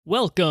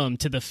Welcome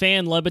to the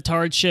Fan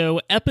Lebitard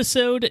Show,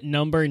 episode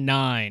number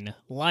 9.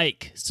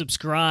 Like,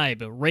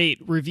 subscribe, rate,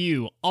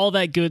 review, all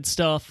that good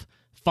stuff.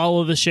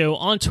 Follow the show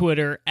on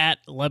Twitter at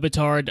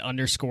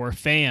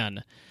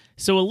Lebitard_fan.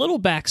 So a little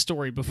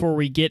backstory before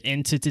we get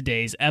into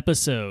today's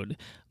episode.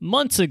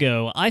 Months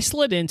ago, I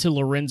slid into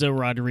Lorenzo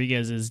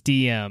Rodriguez's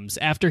DMs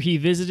after he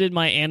visited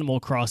my Animal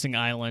Crossing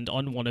island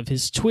on one of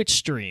his Twitch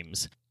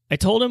streams. I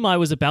told him I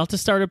was about to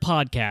start a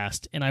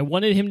podcast, and I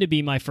wanted him to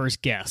be my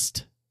first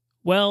guest.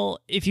 Well,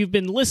 if you've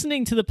been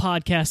listening to the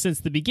podcast since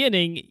the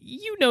beginning,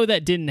 you know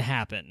that didn't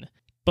happen.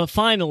 But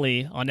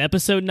finally, on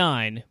episode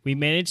 9, we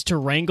managed to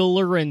wrangle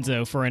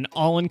Lorenzo for an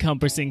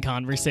all-encompassing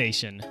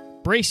conversation.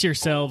 Brace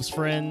yourselves,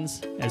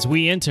 friends, as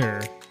we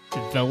enter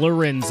the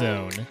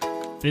Loren-Zone.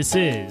 This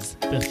is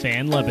the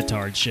Fan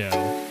Lebitard Show.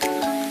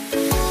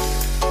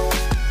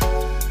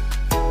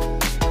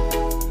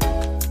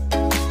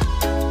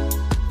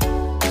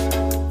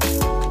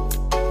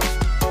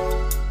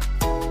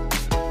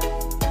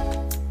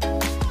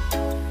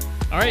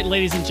 All right,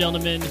 ladies and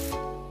gentlemen,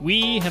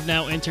 we have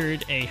now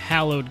entered a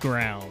hallowed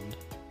ground.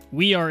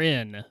 We are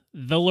in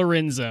the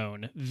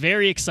Loren-Zone.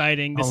 Very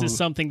exciting. This is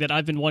something that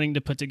I've been wanting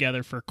to put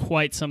together for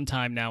quite some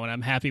time now, and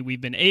I'm happy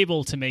we've been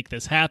able to make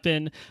this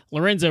happen.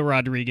 Lorenzo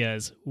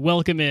Rodriguez,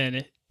 welcome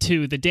in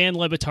to the Dan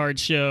Lebitard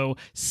Show,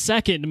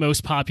 second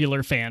most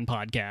popular fan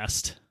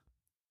podcast.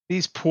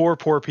 These poor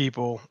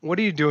people. What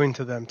are you doing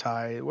to them,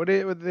 Ty?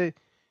 Why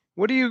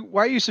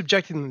are you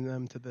subjecting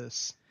them to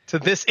this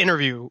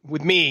interview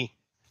with me?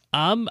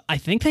 I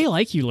think they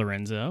like you,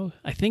 Lorenzo.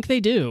 I think they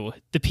do.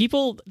 The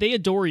people, they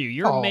adore you.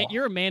 You're a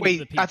man of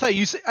the people. I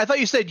thought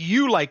you said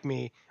you like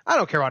me. I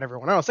don't care about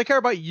everyone else. I care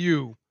about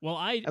you. Well,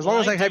 as long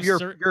as I have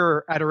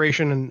your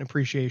adoration and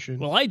appreciation.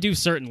 Well, I do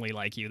certainly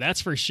like you. That's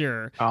for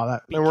sure. Oh,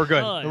 then we're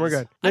good. Then we're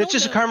good. And it's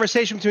just a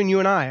conversation between you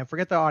and I.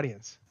 Forget the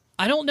audience.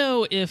 I don't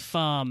know if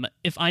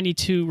I need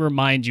to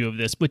remind you of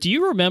this, but do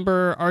you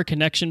remember our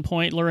connection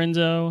point,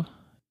 Lorenzo?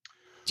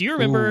 Do you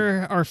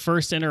remember our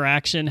first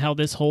interaction, how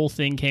this whole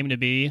thing came to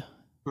be?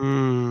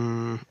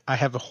 I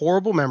have a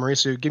horrible memory,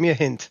 so give me a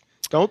hint.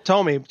 Don't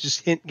tell me,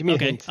 just give me a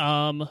hint.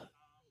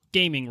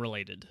 Gaming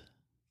related.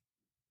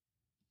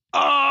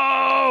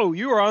 Oh,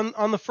 you were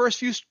on the first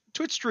few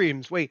Twitch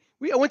streams. Wait,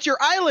 I went to your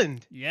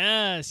island.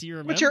 Yes, you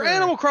remember. What's your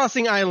Animal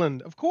Crossing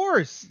island? Of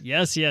course.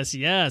 Yes.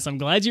 I'm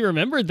glad you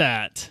remembered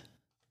that.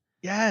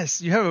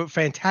 Yes, you have a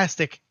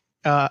fantastic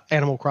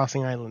Animal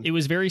Crossing island. It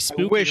was very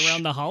spooky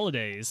around the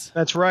holidays.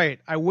 That's right.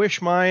 I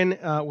wish mine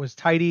was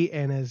tidy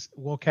and as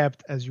well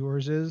kept as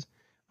yours is.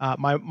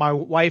 My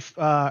wife,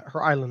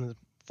 her island is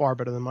far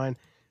better than mine.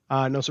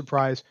 No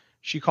surprise.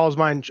 She calls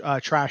mine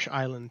Trash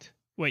Island.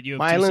 Wait, you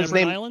have two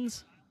separate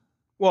islands?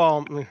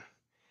 Well,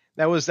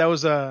 that was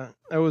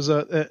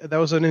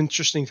an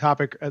interesting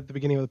topic at the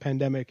beginning of the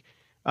pandemic.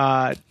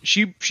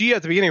 She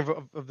at the beginning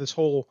of this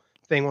whole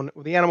thing, when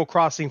the Animal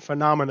Crossing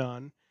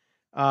phenomenon,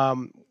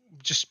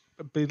 just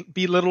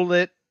belittled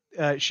it.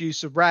 She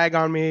used to rag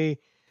on me,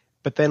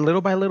 but then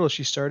little by little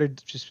she started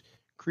just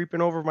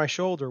creeping over my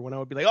shoulder when I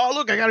would be like, "Oh,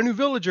 look, I got a new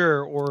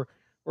villager," or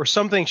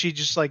something. She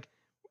just like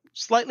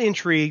slightly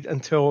intrigued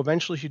until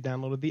eventually she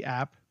downloaded the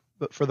app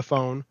for the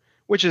phone,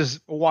 which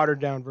is a watered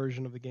down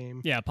version of the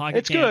game. Yeah,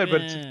 Pocket Camp.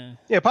 It's good,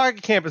 but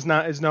Pocket Camp is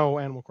no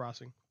Animal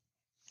Crossing,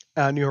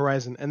 New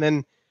Horizon. And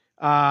then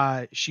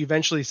she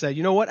eventually said,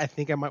 "You know what? I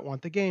think I might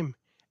want the game."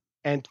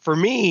 And for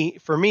me,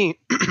 a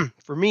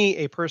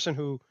person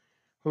who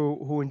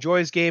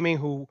enjoys gaming,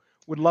 who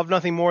would love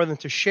nothing more than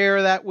to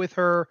share that with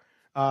her.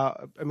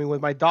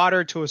 With my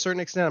daughter to a certain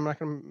extent. I'm not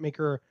going to make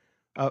her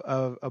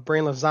a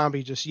brainless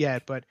zombie just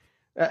yet, but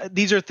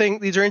these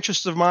are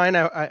interests of mine.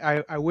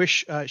 I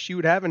wish she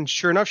would have, and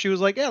sure enough, she was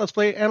like, "Yeah, let's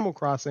play Animal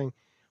Crossing,"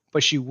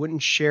 but she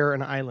wouldn't share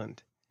an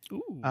island.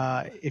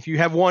 If you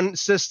have one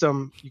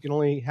system, you can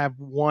only have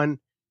one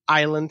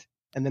island,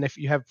 and then if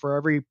you have, for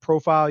every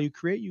profile you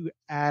create, you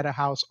add a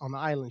house on the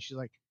island. She's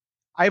like,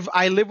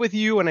 I live with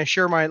you and I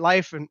share my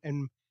life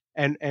and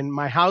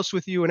my house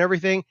with you and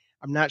everything.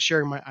 I'm not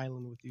sharing my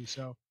island with you.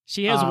 So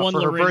she has one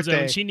Lorenzo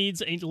and she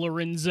needs a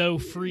Lorenzo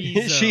free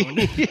zone.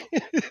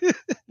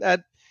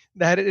 that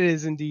it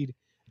is indeed.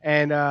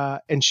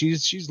 And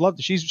she's loved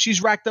it.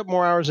 She's racked up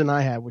more hours than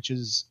I have, which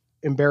is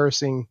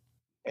embarrassing.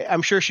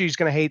 I'm sure she's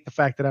going to hate the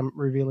fact that I'm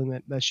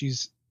revealing that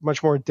she's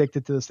much more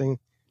addicted to this thing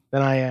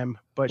than I am,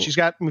 but she's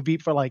got me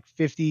beat for like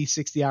 50,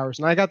 60 hours.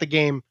 And I got the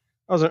game.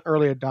 I was an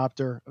early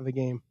adopter of the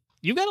game.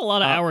 You've got a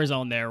lot of hours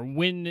on there.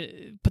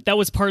 But that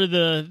was part of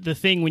the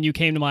thing when you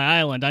came to my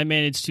island. I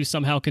managed to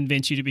somehow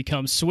convince you to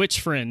become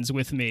Switch friends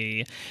with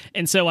me.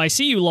 And so I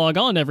see you log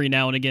on every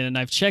now and again, and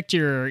I've checked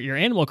your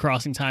Animal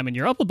Crossing time, and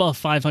you're up above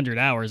 500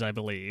 hours, I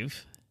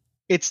believe.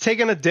 It's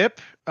taken a dip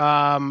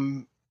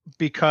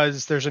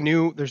because there's a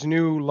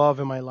new love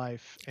in my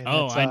life. And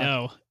I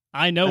know.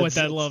 I know what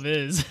that love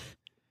is.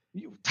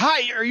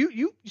 Ty, are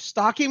you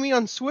stalking me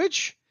on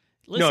Switch?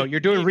 Listen, no, you're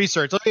doing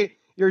research. Okay,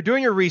 you're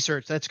doing your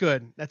research. That's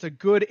good. That's a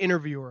good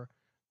interviewer.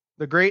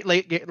 The great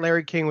late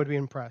Larry King would be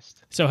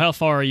impressed. So how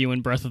far are you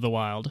in Breath of the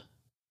Wild?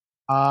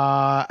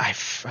 I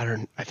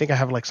think I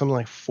have like something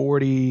like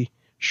 40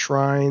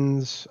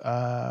 shrines.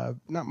 Not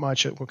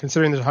much. Well,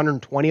 considering there's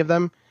 120 of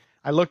them.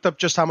 I looked up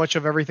just how much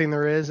of everything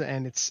there is,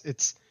 and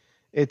it's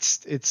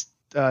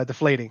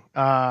deflating.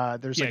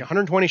 There's like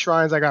 120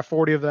 shrines. I got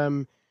 40 of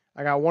them.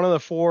 I got one of the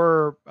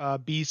 4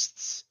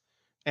 beasts,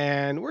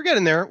 and we're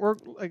getting there.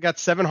 I got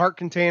 7 heart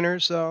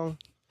containers, so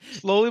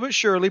slowly but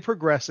surely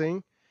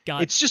progressing.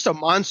 It's just a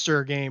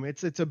monster game.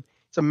 It's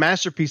a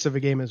masterpiece of a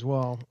game as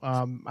well.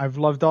 I've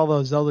loved all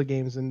those Zelda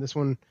games, and this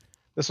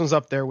one's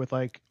up there with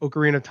like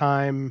Ocarina of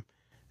Time,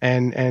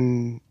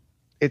 and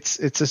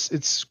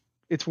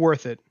it's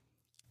worth it.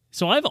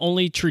 So I've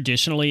only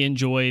traditionally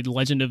enjoyed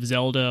Legend of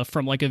Zelda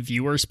from like a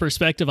viewer's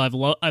perspective. I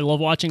love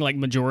watching like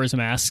Majora's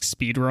Mask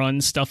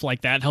speedruns, stuff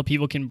like that, how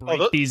people can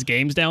break these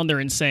games down. They're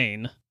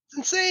insane. It's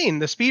insane.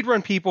 The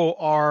speedrun people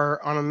are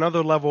on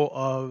another level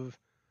of,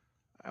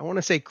 I want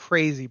to say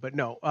crazy, but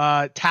no,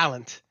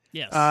 talent.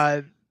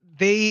 Yes.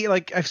 They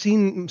like, I've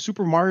seen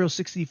Super Mario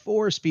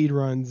 64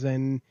 speedruns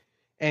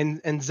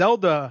and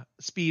Zelda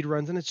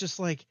speedruns, and it's just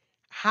like,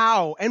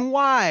 how and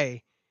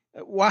why?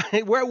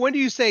 When do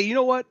you say, you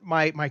know what,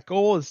 my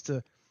goal is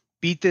to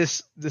beat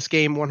this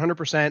game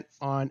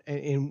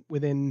 100%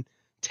 within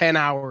 10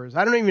 hours?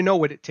 I don't even know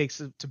what it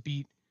takes to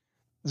beat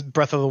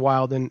Breath of the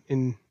Wild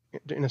in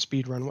a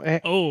speed run.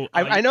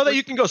 I know that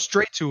you can go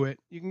straight to it.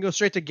 You can go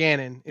straight to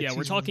Ganon.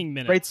 We're talking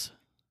minutes.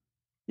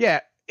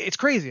 Yeah, it's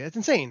crazy. It's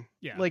insane.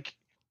 Yeah, like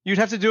you'd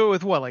have to do it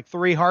with what, like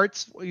 3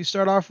 hearts? What you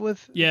start off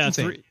with? Yeah,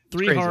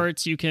 three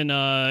hearts. You can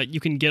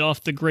get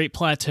off the Great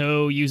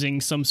Plateau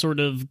using some sort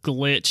of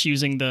glitch,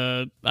 using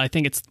I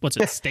think it's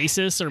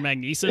stasis or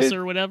magnesis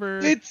or whatever.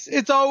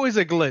 It's always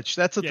a glitch.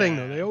 That's the thing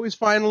though. They always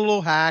find a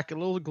little hack, a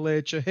little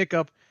glitch, a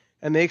hiccup,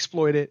 and they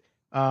exploit it.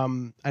 I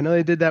know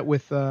they did that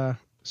with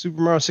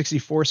Super Mario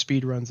 64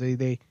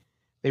 speedruns.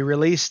 They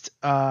released.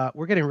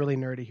 We're getting really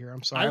nerdy here.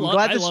 I'm sorry. I'm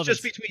glad this is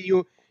just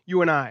between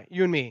you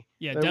and me.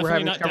 Yeah, we're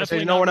having this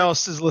conversation. No one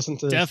else is listening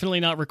to this.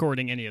 Definitely not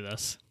recording any of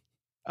this.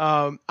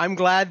 I'm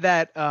glad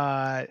that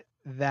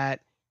that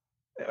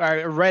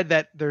I read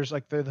that there's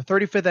like the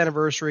 35th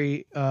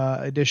anniversary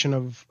edition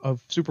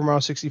of Super Mario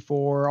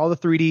 64. All the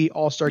 3D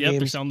All-Star games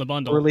they're selling the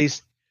bundle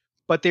released,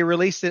 but they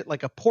released it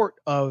like a port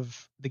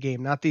of the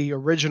game, not the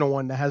original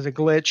one that has a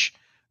glitch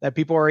that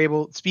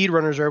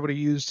speedrunners are able to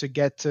use to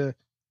get to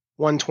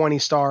 120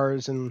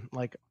 stars in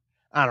like,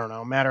 I don't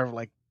know, a matter of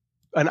like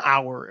an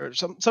hour or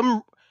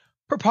some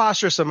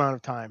preposterous amount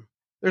of time.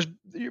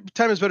 Your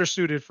time is better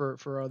suited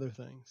for other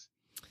things.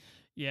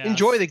 Yeah.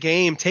 Enjoy the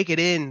game, take it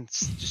in,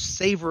 just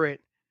savor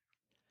it.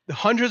 The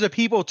hundreds of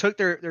people took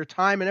their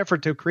time and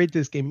effort to create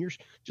this game. You're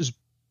just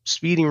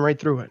speeding right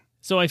through it.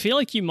 So I feel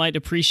like you might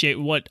appreciate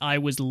what I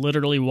was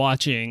literally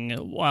watching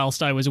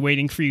whilst I was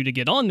waiting for you to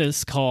get on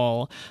this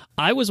call.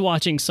 I was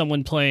watching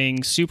someone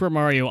playing Super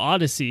Mario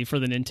Odyssey for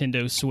the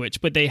Nintendo Switch,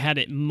 but they had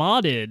it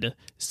modded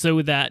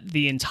so that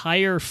the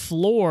entire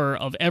floor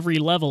of every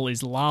level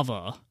is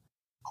lava.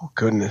 Oh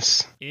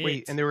goodness!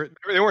 Wait, and they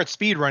weren't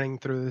speed running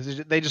through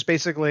this. They just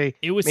basically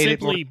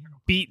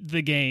beat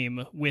the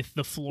game with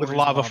the floor with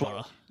lava.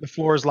 Floor. The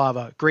floor is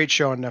lava. Great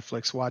show on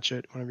Netflix. Watch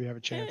it whenever you have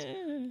a chance.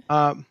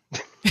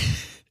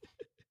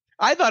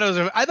 I thought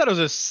it was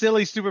a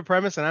silly, stupid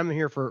premise, and I'm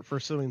here for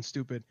silly and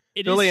stupid.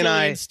 It is silly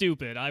and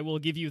stupid. I will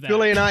give you that.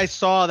 Billy and I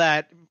saw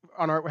that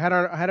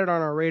had it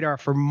on our radar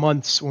for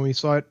months when we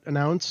saw it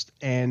announced,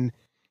 and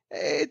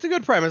it's a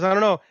good premise. I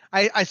don't know.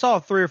 I saw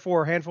 3 or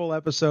 4 handful of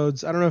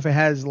episodes. I don't know if it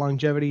has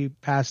longevity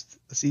past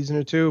a season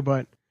or 2,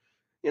 but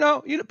you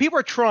know, people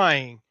are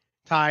trying.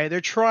 Ty,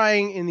 they're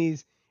trying in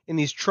these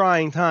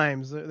trying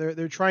times.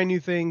 They're trying new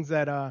things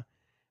that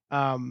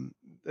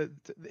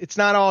it's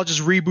not all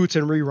just reboots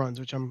and reruns,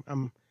 which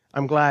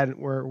I'm glad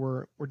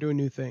we're doing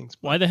new things.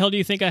 Why the hell do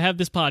you think I have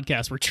this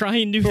podcast? We're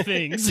trying new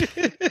things.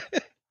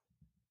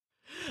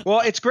 Well,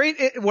 it's great.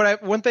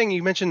 One thing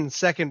you mentioned,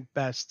 second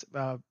best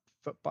fan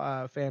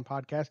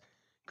podcast,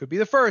 could be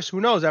the first.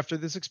 Who knows? After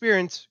this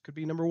experience, could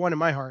be number 1 in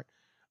my heart.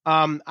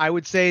 I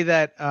would say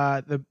that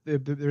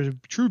there's a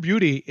true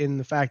beauty in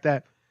the fact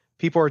that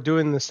people are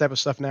doing this type of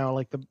stuff now.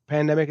 Like the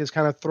pandemic has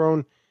kind of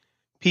thrown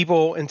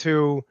people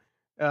into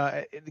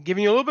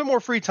giving you a little bit more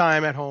free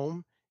time at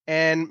home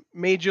and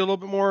made you a little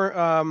bit more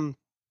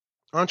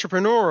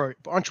entrepreneurial.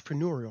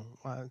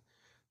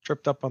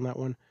 Tripped up on that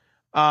one.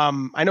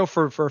 I know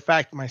for a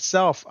fact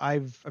myself,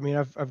 I've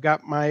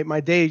got my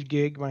day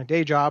gig, my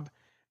day job,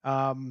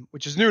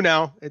 which is new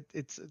now.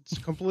 It's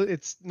complete.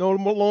 It's no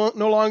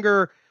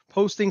longer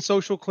posting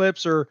social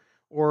clips or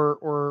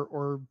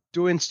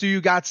doing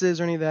Stu Gotzes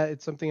or any of that.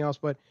 It's something else,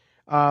 but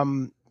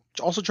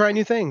also trying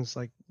new things.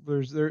 Like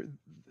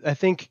I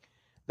think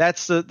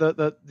that's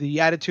the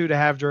attitude to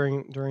have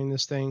during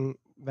this thing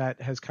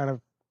that has kind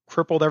of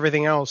crippled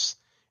everything else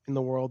in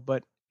the world,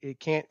 but it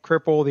can't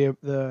cripple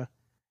the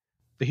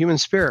human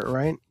spirit,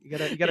 right? You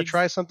gotta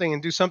try something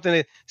and do something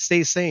to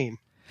stay sane.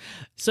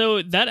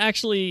 So that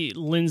actually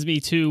lends me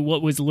to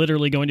what was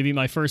literally going to be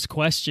my first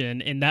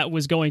question, and that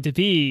was going to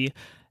be,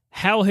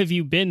 how have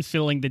you been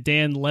filling the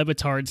Dan Le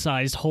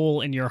Batard-sized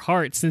hole in your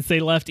heart since they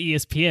left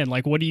ESPN?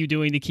 Like, what are you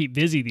doing to keep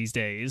busy these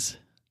days?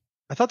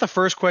 I thought the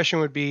first question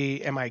would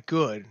be, "Am I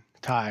good,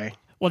 Ty?"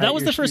 Well, that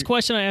was the first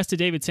question I asked to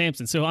David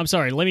Sampson, so I'm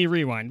sorry. Let me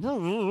rewind.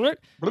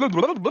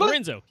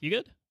 Lorenzo, you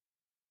good?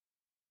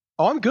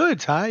 Oh, I'm good,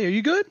 Ty. Are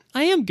you good?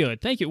 I am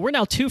good, thank you. We're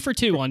now 2 for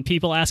 2 on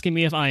people asking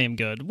me if I am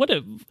good. What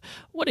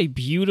a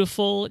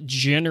beautiful,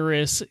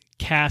 generous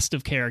cast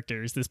of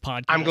characters this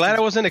podcast. I'm glad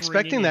I wasn't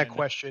expecting that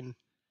question.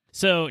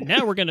 So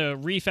now we're gonna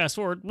fast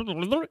forward. What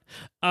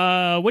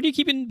are you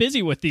keeping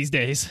busy with these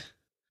days?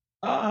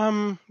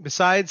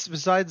 Besides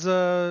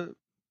a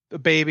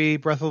baby,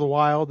 Breath of the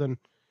Wild, and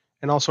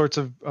all sorts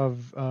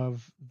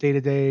of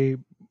day-to-day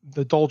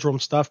the doldrum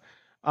stuff.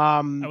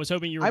 I was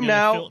hoping you were going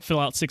to fill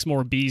out 6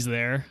 more B's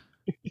there.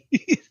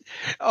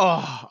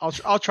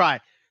 I'll try.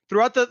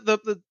 Throughout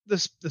the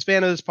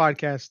span of this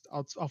podcast,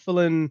 I'll fill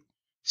in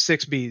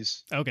 6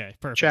 B's. Okay,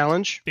 perfect.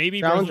 Challenge.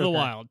 Breath of the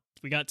Wild.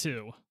 We got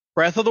 2.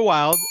 Breath of the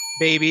Wild,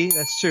 baby.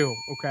 That's 2.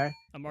 Okay.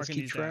 I'm marking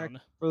these down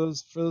for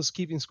those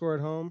keeping score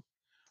at home.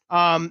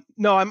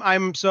 No,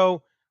 I'm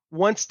so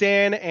once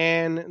Dan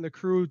and the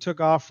crew took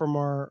off from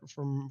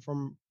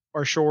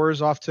our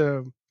shores off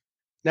to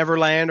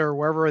Neverland or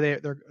wherever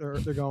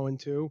they're going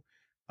to,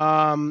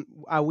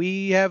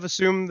 we have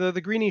assumed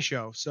the Greenie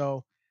show.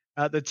 So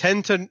the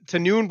 10 to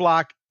noon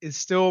block is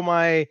still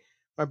my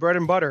bread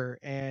and butter,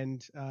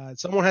 and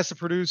someone has to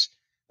produce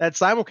that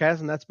simulcast,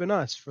 and that's been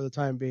us for the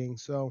time being.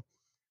 So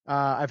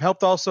I've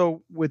helped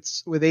also with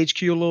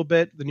HQ a little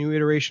bit, the new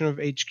iteration of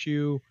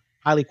HQ,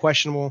 highly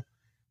questionable.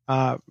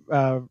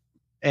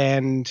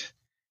 And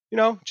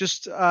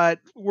just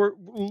we're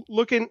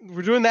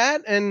doing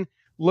that and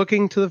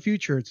looking to the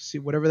future to see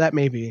whatever that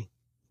may be.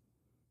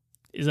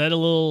 Is that a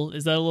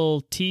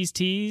little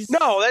tease?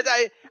 No,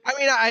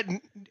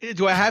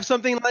 do I have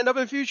something lined up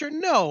in the future?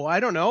 No, I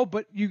don't know.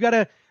 But you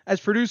gotta,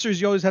 as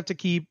producers, you always have to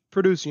keep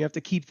producing. You have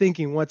to keep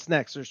thinking what's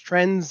next. There's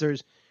trends.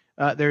 There's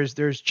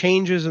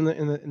changes in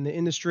the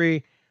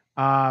industry.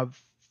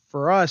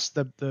 For us,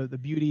 the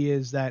beauty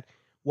is that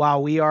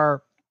while we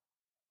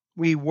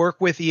work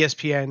with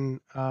ESPN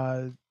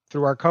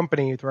through our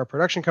company, through our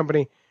production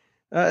company.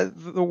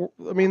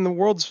 The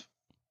world's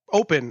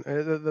open.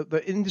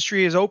 The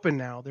industry is open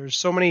now. There's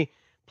so many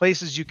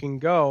places you can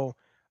go.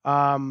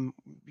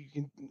 Podcasts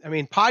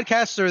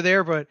are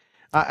there, but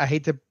I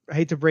hate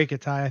to break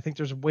it, Ty. I think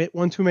there's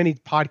one too many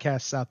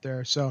podcasts out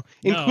there. So,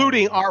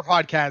 including our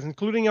podcast,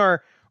 including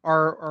our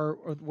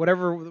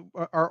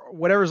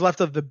whatever's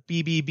left of the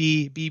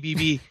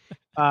BBB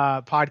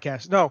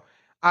podcast. No,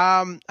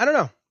 I don't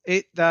know.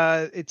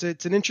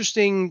 It's an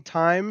interesting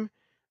time.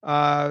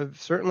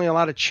 Certainly a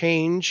lot of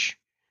change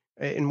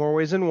in more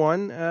ways than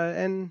one.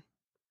 And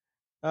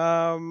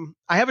I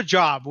have a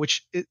job,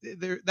 which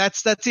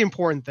that's the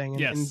important thing.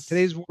 Yes. In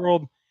today's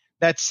world,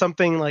 that's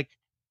something like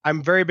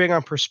I'm very big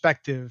on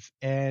perspective.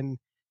 And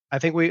I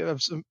think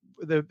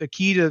the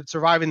key to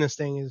surviving this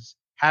thing is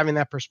having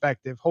that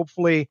perspective.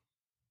 Hopefully,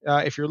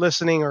 if you're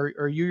listening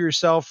or you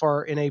yourself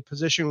are in a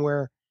position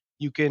where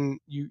you can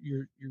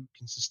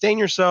sustain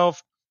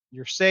yourself,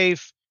 you're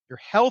safe, you're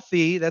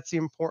healthy. That's the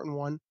important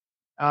one.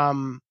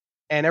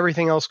 And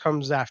everything else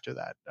comes after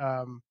that.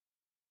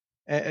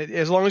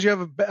 As long as you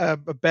have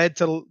a bed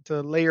to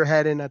lay your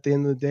head in at the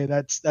end of the day,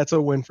 that's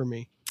a win for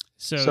me.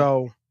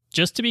 So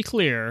just to be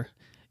clear,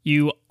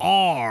 you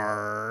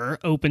are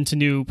open to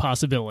new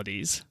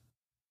possibilities.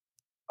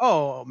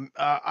 Oh,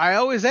 I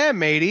always am,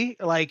 matey.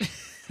 Like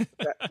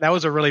that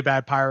was a really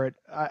bad pirate.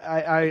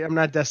 I'm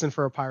not destined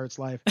for a pirate's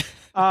life.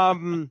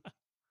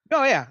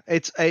 No, yeah,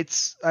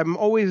 I'm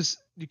always,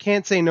 you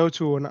can't say no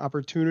to an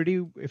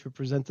opportunity if it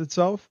presents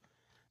itself.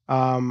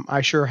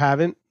 I sure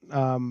haven't.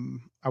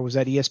 I was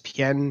at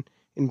ESPN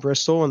in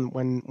Bristol, and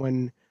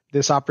when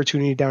this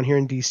opportunity down here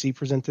in DC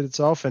presented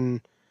itself,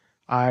 and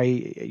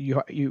I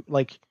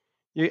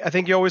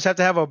think you always have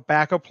to have a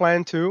backup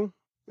plan too.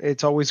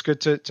 It's always good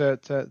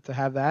to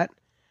have that.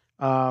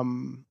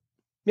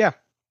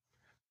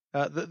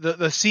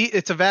 The sea,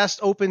 it's a vast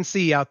open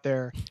sea out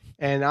there,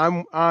 and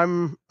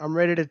I'm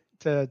ready to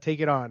take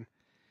it on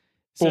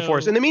full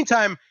force. In the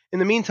meantime,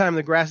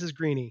 the grass is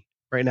greeny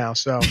right now.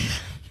 So,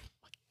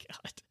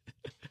 God,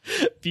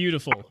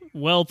 beautiful,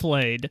 well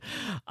played.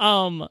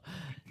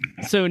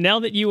 So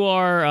now that you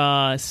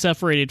are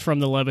separated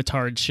from the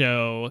Levitard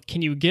show,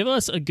 can you give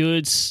us a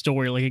good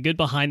story, like a good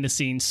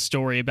behind-the-scenes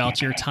story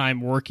about your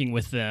time working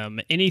with them?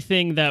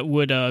 Anything that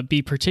would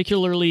be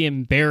particularly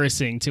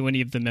embarrassing to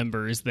any of the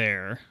members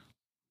there?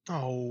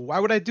 Oh, why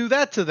would I do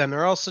that to them?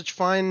 They're all such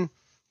fine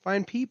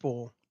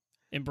people.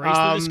 Embrace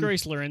the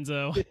disgrace,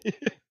 Lorenzo.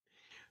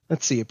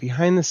 Let's see, a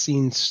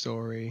behind-the-scenes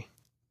story.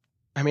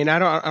 I mean, I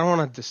don't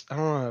want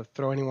to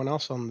throw anyone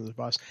else on the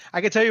bus. I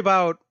can tell you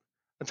about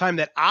a time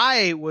that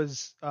I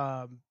was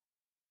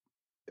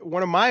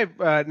one of my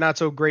not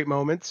so great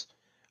moments,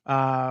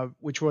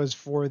 which was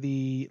for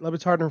the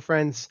Levitard and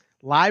Friends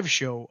live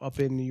show up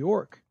in New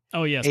York.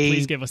 Oh yes,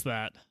 please give us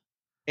that.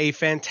 A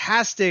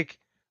fantastic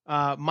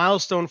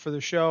milestone for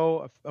the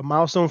show, a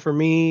milestone for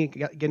me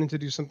getting to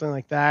do something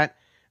like that,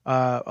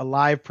 a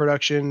live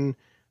production.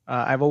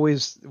 I've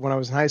always, when I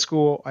was in high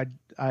school,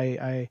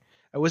 I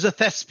was a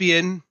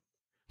thespian.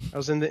 I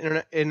was in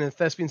the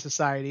Thespian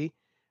Society.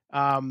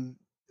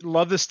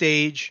 Love the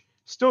stage,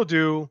 still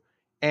do.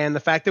 And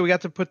the fact that we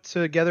got to put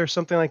together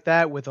something like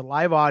that with a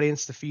live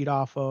audience to feed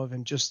off of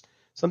and just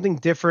something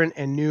different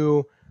and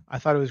new, I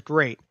thought it was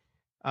great.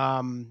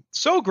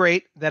 So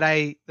great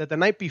that the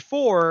night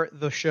before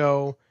the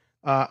show,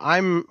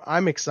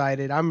 I'm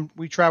excited.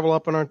 We travel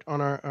up on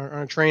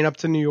our train up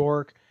to New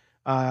York,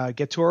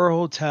 get to our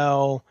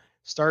hotel,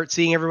 start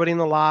seeing everybody in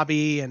the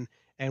lobby, and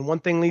one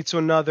thing leads to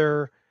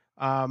another.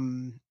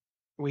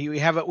 We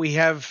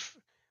have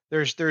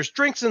there's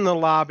drinks in the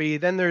lobby,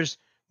 then there's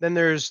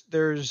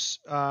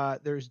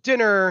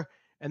dinner,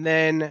 and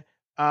then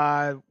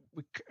like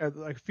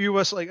a few of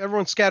us, like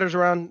everyone scatters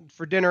around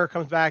for dinner,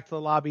 comes back to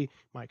the lobby.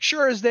 Mike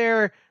Schur is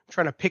there. I'm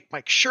trying to pick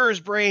Mike Schur's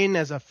brain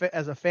as a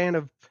fan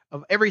of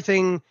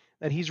everything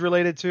that he's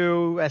related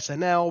to,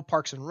 SNL,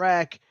 Parks and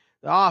Rec,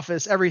 The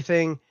Office,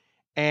 everything.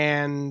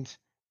 And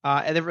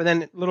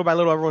then little by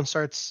little, everyone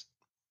starts,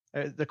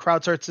 the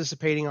crowd starts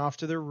dissipating off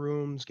to their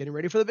rooms, getting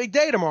ready for the big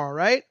day tomorrow,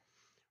 right?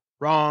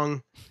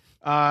 Wrong.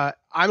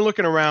 I'm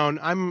looking around.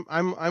 I'm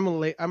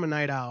a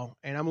night owl,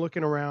 and I'm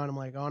looking around. I'm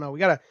like, oh no, we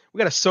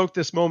gotta soak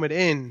this moment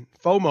in.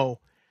 FOMO.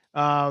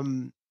 I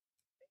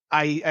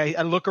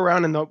look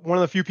around, and one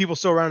of the few people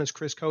still around is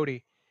Chris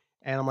Cody,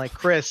 and I'm like,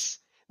 Chris,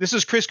 this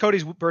is Chris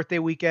Cody's birthday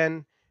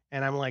weekend,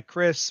 and I'm like,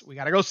 Chris, we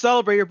gotta go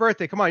celebrate your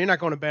birthday. Come on, you're not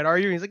going to bed, are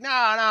you? And he's like,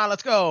 nah,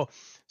 let's go.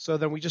 So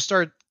then we just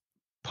start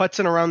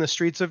putzing around the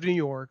streets of New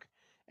York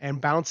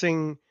and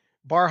bouncing,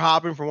 bar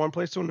hopping from one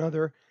place to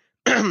another.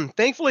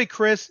 Thankfully,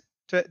 Chris,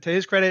 to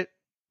his credit,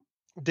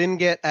 didn't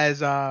get as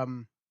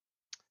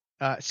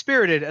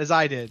spirited as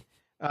I did.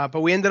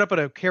 But we ended up at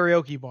a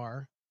karaoke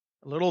bar,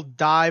 a little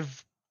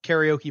dive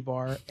karaoke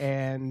bar,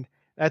 and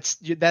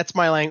that's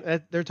my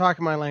language. They're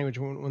talking my language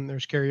when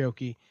there's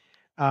karaoke.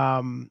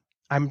 I'm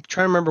trying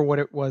to remember what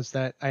it was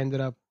that I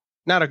ended up,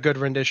 not a good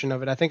rendition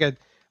of it. I think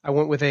I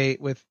went with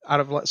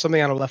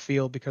something out of left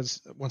field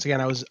because once again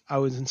I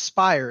was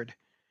inspired.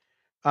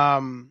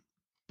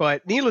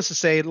 But needless to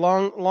say,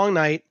 long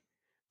night.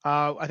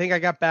 I think I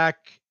got back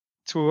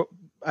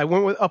I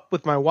went up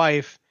with my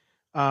wife,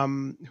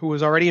 who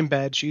was already in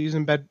bed. She's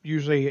in bed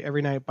usually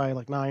every night by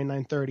like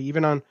 9:30,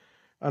 even on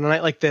a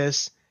night like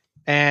this.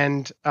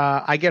 And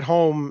I get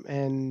home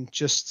and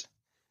just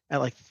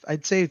at like,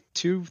 I'd say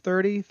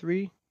 2:30,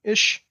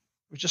 3-ish.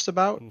 It was just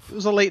about. Oof. It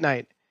was a late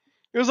night.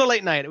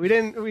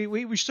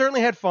 We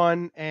certainly had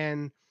fun,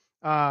 and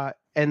the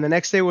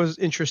next day was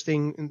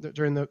interesting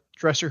during the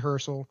dress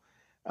rehearsal.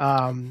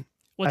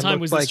 What time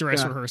was this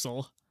dress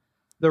rehearsal?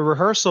 The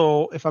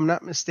rehearsal, if I'm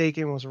not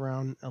mistaken, was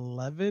around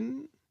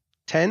 11,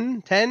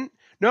 10.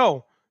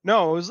 No, it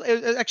was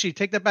actually,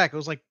 take that back. It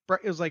was like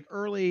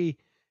early,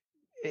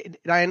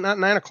 not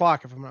 9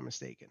 o'clock, if I'm not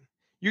mistaken.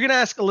 You're gonna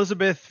ask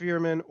Elizabeth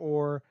Fierman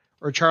or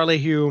Charlie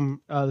Hume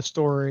the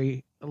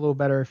story a little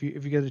better if you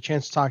get a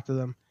chance to talk to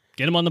them.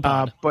 Get them on the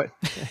pod. But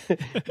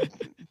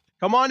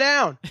come on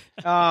down.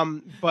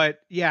 But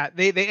yeah,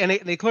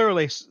 they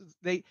clearly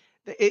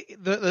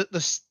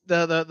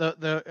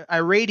I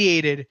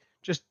radiated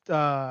just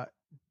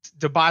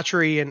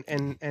debauchery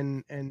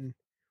and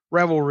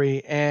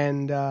revelry,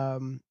 and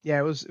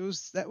yeah, that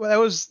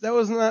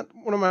was not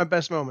one of my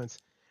best moments.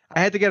 I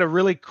had to get a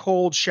really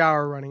cold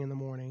shower running in the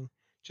morning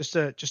just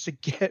to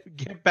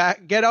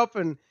get up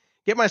and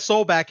get my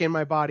soul back in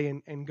my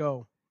body and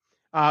go.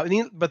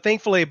 But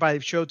thankfully by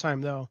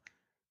showtime, though,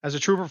 as a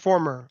true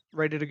performer,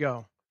 ready to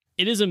go.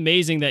 It is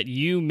amazing that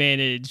you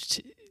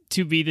managed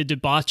to be the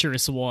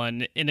debaucherous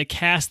one in a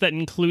cast that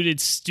included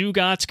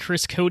Stugatz,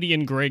 Chris Cody,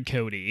 and Greg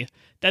Cody.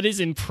 That is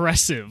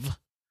impressive.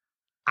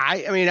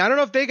 I mean, I don't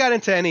know if they got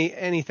into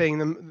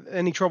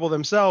any trouble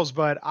themselves,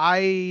 but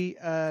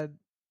everyone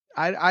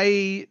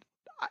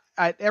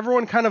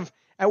kind of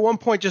at one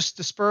point just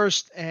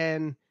dispersed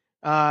and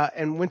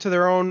went to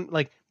their own.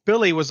 Like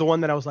Billy was the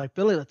one that I was like,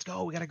 Billy, let's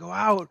go. We got to go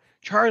out.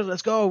 Charlie,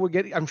 let's go.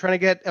 I'm trying to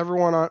get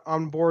everyone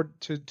on board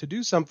to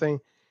do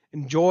something.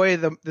 Enjoy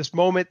this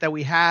moment that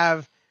we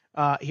have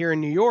here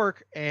in New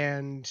York,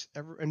 and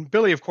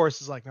Billy, of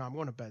course, is like, no, I'm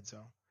going to bed. So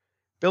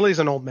Billy's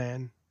an old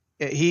man.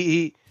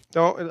 He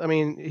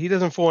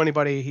doesn't fool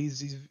anybody.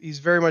 He's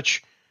very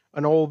much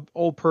an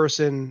old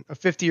person, a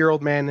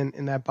 50-year-old man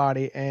in that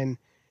body, and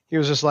he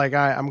was just like,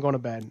 I'm going to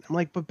bed. I'm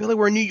like, but Billy,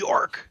 we're in New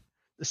York.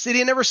 The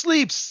city never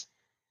sleeps.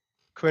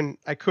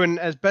 I couldn't,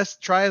 as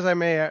best try as I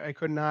may, I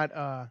could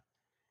not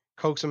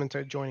coax him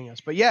into joining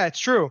us. But yeah, it's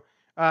true.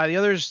 The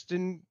others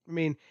didn't. I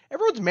mean,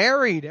 everyone's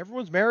married,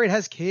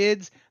 has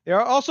kids. They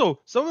are also,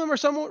 some of them are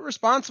somewhat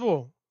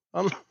responsible.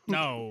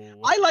 No.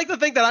 I like to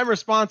think that I'm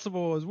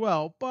responsible as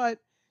well, but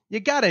you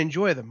got to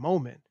enjoy the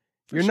moment.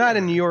 You're not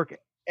in New York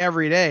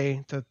every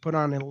day to put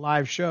on a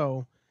live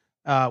show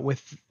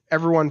with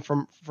everyone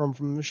from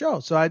the show.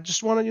 So I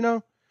just want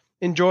to,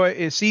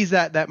 seize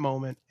that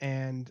moment.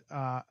 And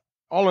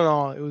all in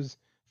all, it was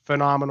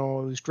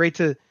phenomenal. It was great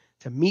to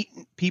meet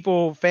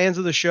people, fans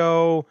of the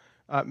show,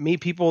 meet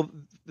people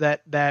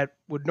that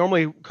would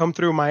normally come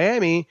through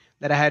Miami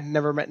that I had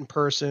never met in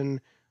person.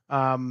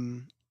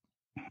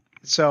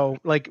 so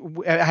like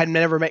I had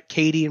never met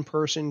Katie in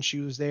person.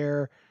 She was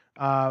there.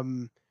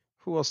 Who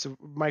else?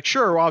 Mike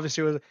Schur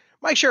obviously was.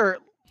 Mike Schur.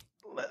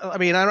 I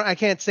mean, I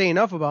can't say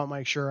enough about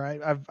Mike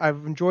Schur.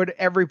 I've enjoyed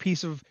every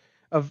piece of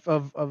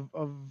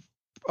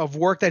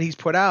work that he's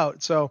put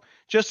out. So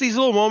just these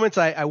little moments,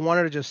 I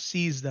wanted to just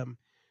seize them.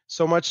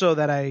 So much so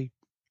that I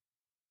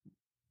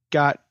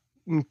got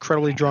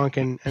incredibly drunk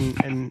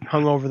and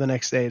hung over the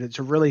next day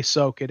to really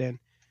soak it in.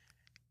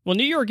 Well,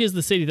 New York is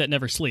the city that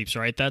never sleeps,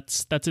 right?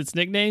 That's its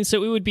nickname.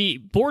 So it would be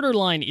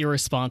borderline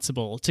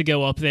irresponsible to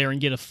go up there and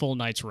get a full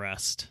night's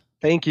rest.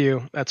 Thank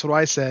you. That's what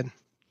I said.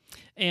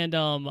 And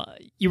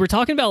you were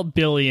talking about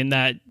Billy and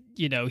that,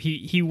 you know,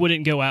 he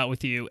wouldn't go out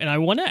with you. And I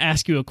want to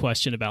ask you a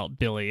question about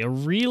Billy. A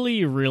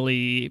really,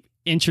 really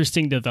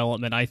interesting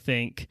development, I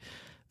think,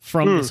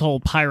 from this whole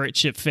pirate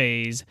ship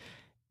phase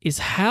is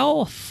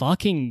how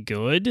fucking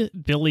good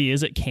Billy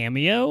is at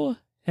Cameo.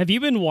 Have you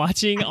been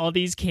watching all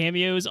these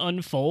cameos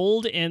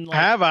unfold? And like,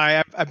 have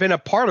I? I've been a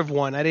part of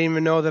one. I didn't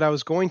even know that I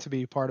was going to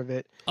be part of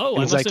it. Oh, I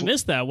must have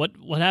missed that.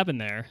 What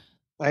happened there?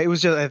 It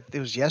was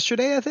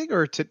yesterday, I think,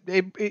 or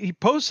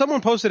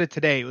someone posted it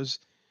today.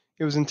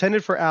 It was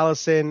intended for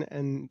Allison,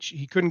 and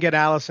he couldn't get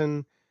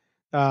Allison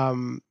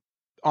on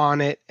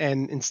it,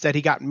 and instead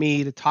he got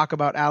me to talk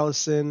about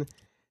Allison.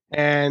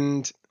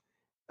 And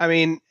I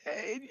mean,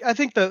 I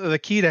think the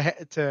key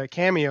to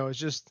Cameo is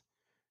just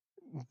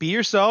be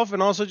yourself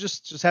and also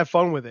just have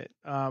fun with it.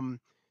 I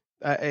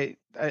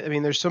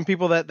mean, there's some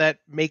people that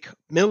make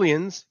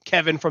millions,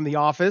 Kevin from The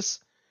Office,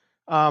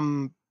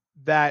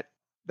 that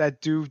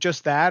do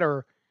just that,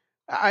 or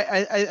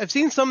I've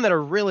seen some that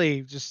are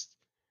really just,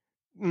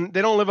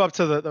 they don't live up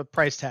to the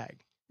price tag.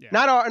 Yeah.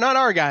 Not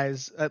our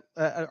guys.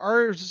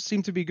 Ours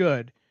seem to be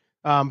good,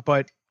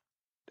 but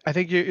I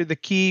think the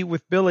key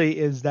with Billy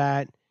is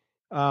that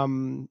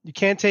he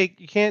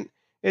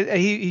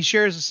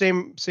shares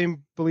the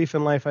same belief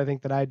in life, I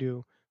think, that I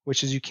do,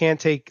 which is you can't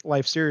take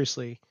life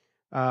seriously.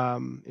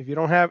 If you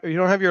don't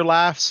have your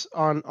laughs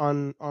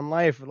on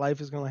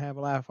life is going to have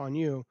a laugh on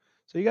you.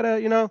 So you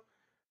gotta,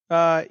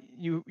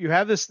 you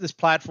have this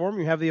platform,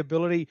 you have the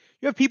ability,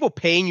 you have people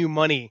paying you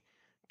money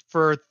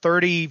for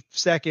 30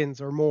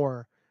 seconds or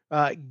more.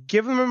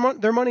 Give them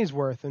their money's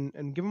worth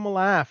and give them a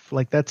laugh.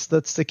 Like that's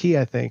the key,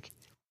 I think.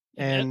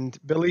 And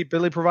Billy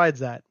provides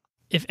that.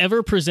 If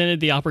ever presented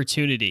the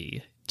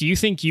opportunity, do you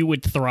think you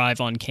would thrive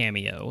on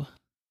Cameo?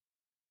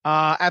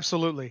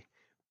 Absolutely.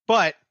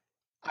 But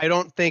I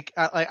don't think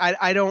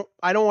I don't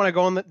want to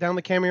go down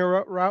the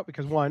Cameo route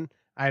because, one,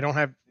 I don't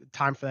have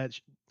time for that.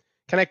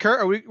 Can I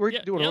curse? We're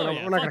not going to.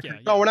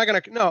 No, we're not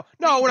going to.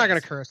 No, we're not going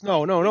to curse.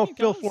 No.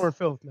 Filth, foreign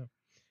filth. No.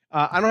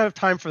 I don't have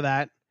time for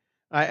that.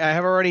 I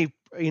have already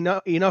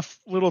enough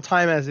little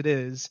time as it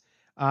is.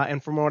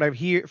 And from what I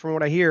hear,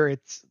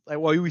 it's like,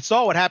 well, we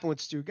saw what happened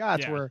with Stu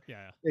Gatz, where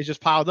they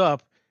just piled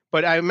up.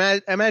 But I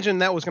imagine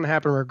that was going to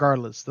happen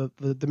regardless.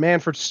 The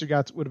demand for Stu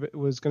Gatz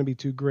was going to be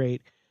too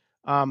great.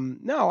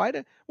 No, what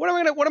am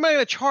I going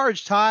to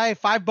charge, Ty?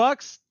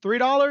 $5,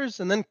 $3,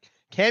 and then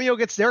Cameo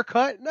gets their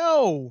cut?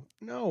 No.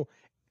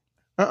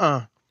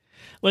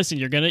 Listen,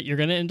 you're gonna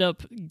end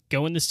up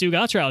going the Stu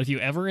Gatz route. If you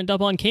ever end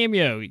up on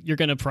Cameo, you're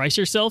gonna price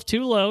yourself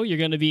too low. You're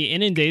gonna be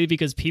inundated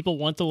because people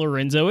want the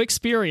Lorenzo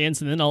experience,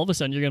 and then all of a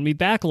sudden you're gonna be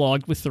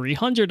backlogged with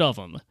 300 of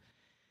them.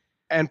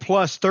 And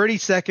plus 30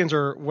 seconds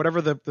or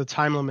whatever the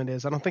time limit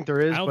is. I don't think there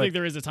is. I don't think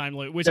there is a time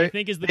limit, which I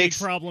think is the big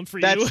problem for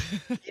you.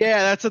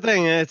 Yeah, that's the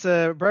thing. It's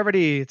a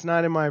brevity. It's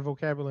not in my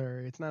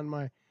vocabulary. It's not in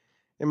my.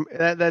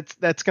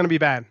 That's going to be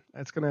bad.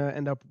 That's going to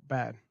end up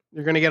bad.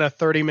 You're going to get a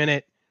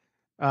 30-minute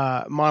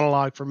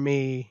monologue from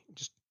me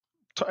just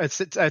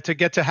to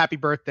get to happy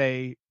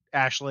birthday,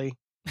 Ashley.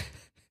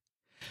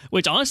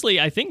 Which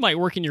honestly, I think might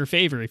work in your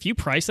favor. If you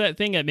price that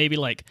thing at maybe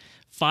like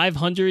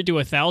 $500 to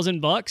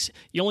 $1,000,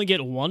 you only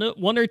get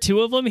one or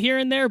two of them here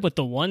and there. But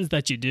the ones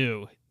that you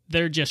do,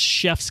 they're just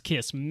chef's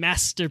kiss,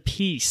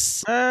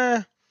 masterpiece.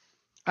 I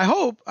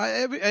hope.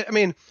 I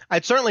mean,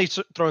 I'd certainly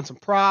throw in some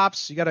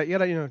props. You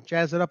gotta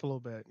jazz it up a little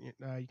bit. You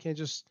can't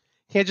just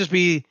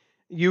be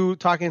you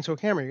talking into a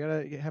camera. You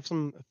gotta have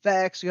some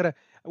effects.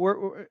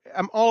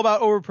 I'm all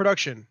about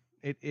overproduction.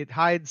 It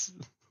hides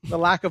the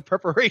lack of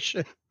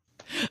preparation.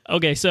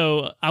 Okay,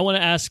 so I want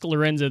to ask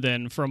Lorenzo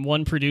then, from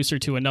one producer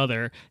to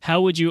another, how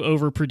would you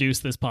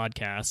overproduce this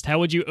podcast? How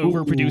would you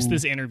overproduce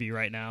this interview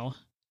right now?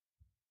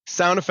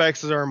 Sound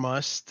effects are a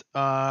must.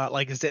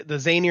 Like, is it the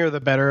zanier the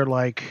better?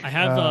 Like, I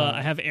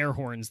have air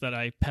horns that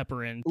I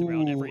pepper in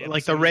throughout every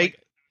episode. Like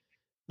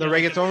the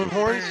reggaeton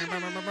horns.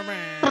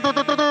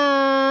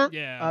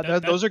 Yeah,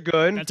 those are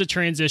good. That's a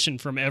transition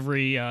from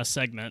every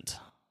segment.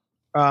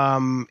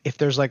 If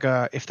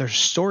there's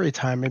story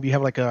time, maybe you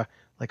have like a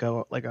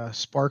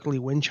sparkly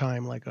wind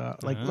chime,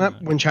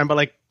 not wind chime,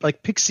 but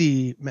like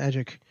pixie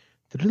magic,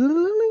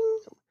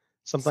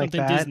 something like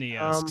that.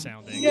 Disney-esque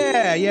sounding.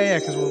 Yeah,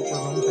 because we're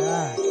going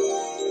back,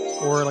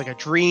 or like a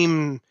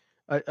dream,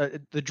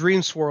 the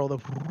dream swirl.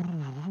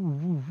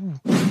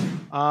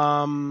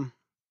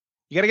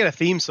 You got to get a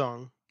theme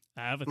song.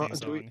 I have a theme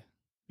song.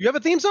 You have a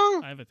theme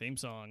song? I have a theme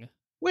song.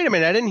 Wait a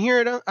minute, I didn't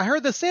hear it. I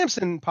heard the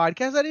Samson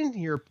podcast. I didn't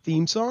hear a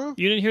theme song.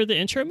 You didn't hear the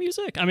intro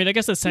music? I mean, I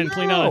guess that's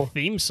technically not a No.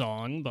 theme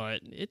song, but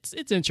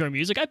it's intro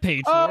music. I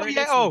paid for Oh it.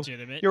 yeah. It's Oh,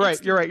 legitimate. you're right.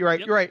 It's- You're right. You're right.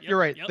 yep, You're right. yep, You're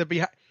right. yep.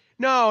 The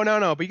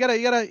no. But you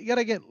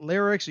gotta get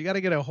lyrics. You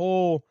gotta get a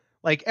whole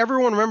like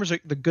everyone remembers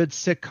the good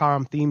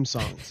sitcom theme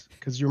songs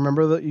because you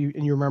remember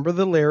you remember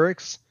the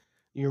lyrics.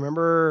 You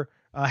remember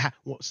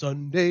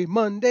Sunday,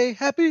 Monday,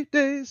 happy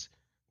days.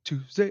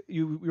 Tuesday.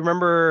 You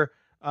remember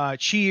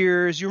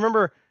Cheers. You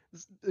remember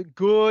the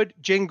good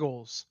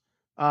jingles.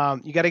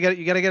 You gotta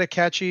get a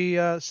catchy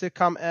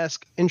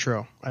sitcom-esque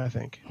intro. I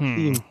think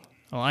theme.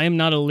 Well, I am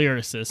not a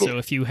lyricist, so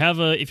if you have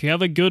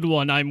a good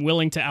one, I'm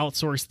willing to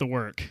outsource the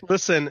work.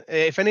 Listen,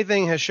 if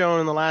anything has shown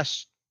in the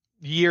last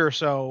year or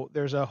so,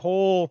 there's a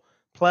whole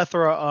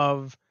plethora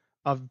of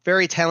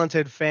very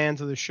talented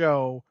fans of the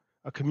show,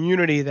 a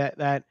community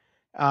that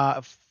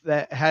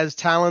has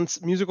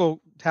talents,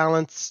 musical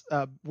talents,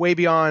 way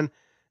beyond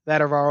that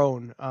of our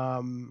own.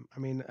 I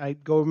mean, I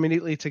go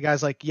immediately to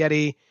guys like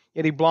Yeti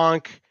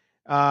Blanc,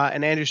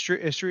 and Andrew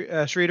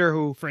Streeter,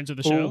 who Friends of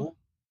the show.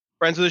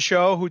 Friends of the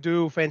show who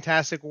do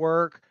fantastic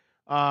work.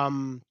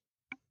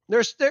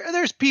 There's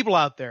people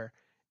out there,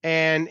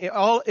 and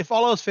if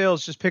all else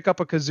fails, just pick up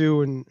a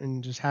kazoo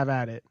and just have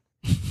at it.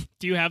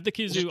 Do you have the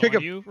kazoo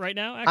on you right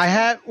now? Actually? I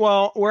have.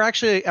 Well,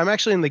 I'm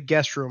actually in the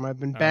guest room. I've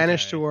been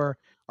banished to our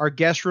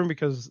guest room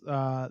because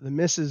the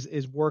missus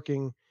is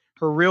working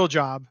her real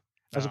job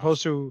as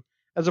opposed to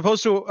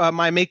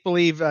my make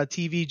believe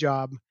TV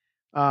job.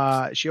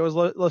 She always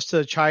loves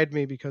to chide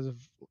me because of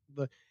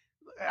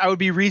I would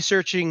be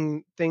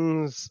researching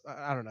things.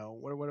 I don't know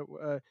what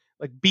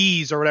like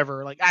bees or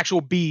whatever, like actual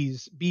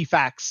bees, bee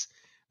facts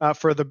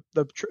for the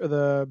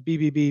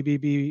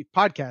BBB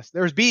podcast.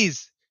 There's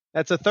bees.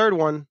 That's a third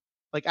one,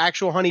 like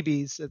actual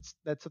honeybees.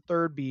 That's a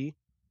third bee.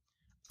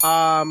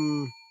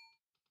 And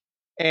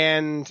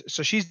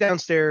so she's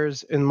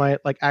downstairs in my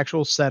like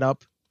actual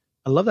setup.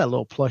 I love that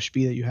little plush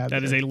bee that you have.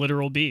 That is a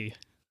literal bee.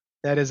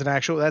 That is an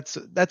actual. That's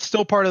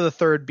still part of the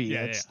third bee.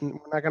 Yeah. We're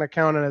not going to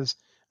count it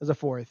as a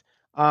fourth.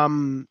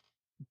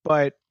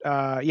 But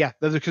yeah,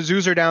 the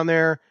kazoos are down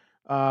there.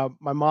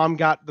 My mom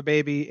got the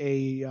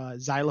baby a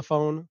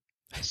xylophone,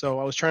 so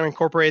I was trying to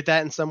incorporate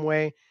that in some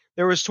way.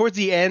 There was towards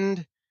the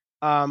end,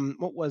 the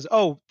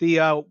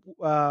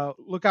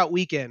Lookout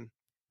Weekend.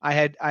 I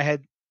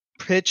had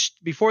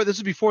pitched before. This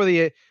was before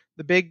the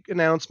big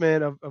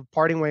announcement of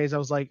parting ways.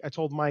 I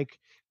told Mike,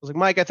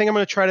 Mike, I think I'm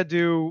going to try to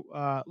do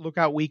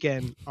Lookout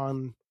Weekend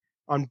on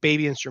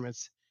baby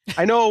instruments.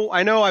 I know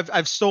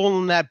I've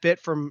stolen that bit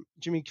from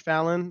Jimmy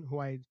Fallon, who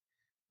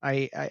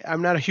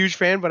I'm not a huge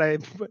fan, but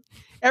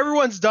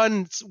everyone's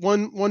done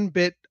one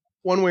bit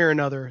one way or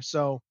another.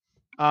 So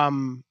I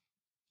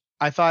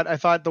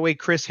thought the way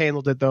Chris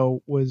handled it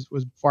though was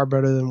far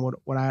better than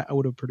what I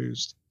would have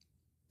produced.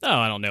 Oh,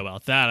 I don't know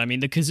about that. I mean,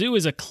 the kazoo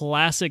is a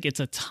classic.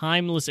 It's a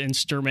timeless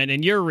instrument,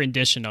 and your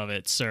rendition of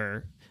it,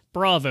 sir,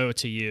 bravo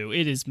to you.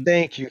 It is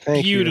thank you.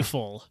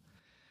 Beautiful.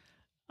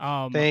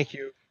 Thank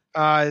you.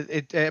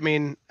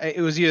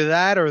 It was either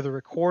that or the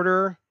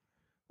recorder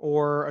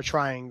or a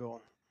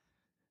triangle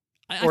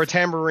or a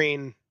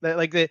tambourine.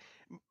 Another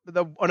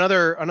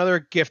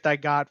gift I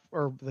got,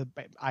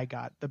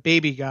 the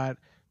baby got,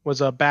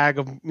 was a bag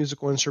of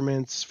musical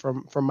instruments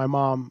from my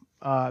mom,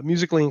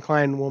 musically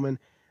inclined woman.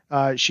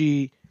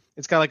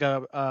 It's got like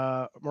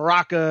a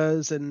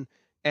maracas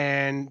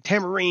and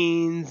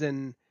tambourines,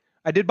 and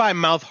I did buy a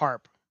mouth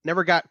harp.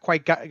 Never got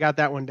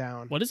that one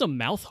down. What is a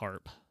mouth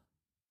harp?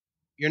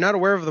 You're not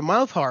aware of the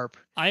mouth harp?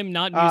 I am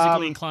not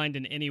musically inclined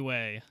in any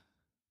way.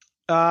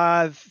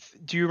 Do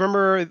you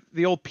remember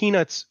the old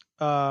Peanuts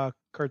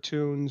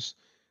cartoons?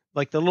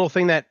 Like the little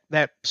thing that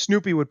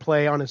Snoopy would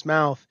play on his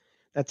mouth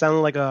that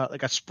sounded like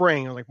a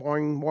spring, or like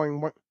boing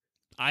boing boing.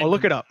 I'll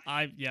look it up.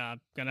 I'm gonna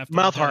have to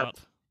mouth look harp. Up.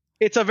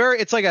 It's a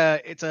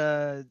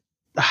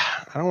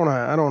I don't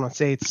want to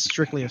say it's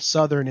strictly a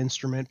southern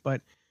instrument,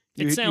 but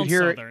it sounds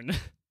southern.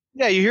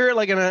 Yeah, you hear it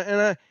like in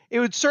a it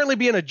would certainly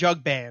be in a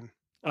jug band.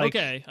 Like,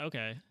 okay.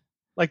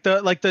 Like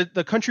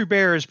the Country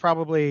Bears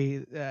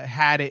probably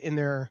had it in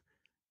their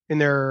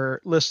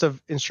list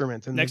of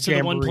instruments. Next to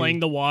the one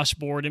playing the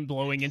washboard and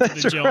blowing into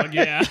the jug. Right.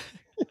 Yeah.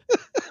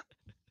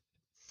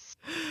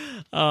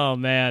 Oh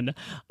man.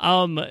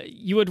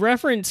 You had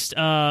referenced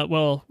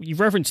you've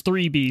referenced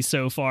 3B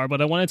so far,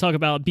 but I want to talk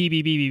about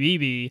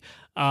BBBBBB.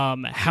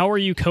 How are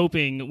you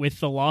coping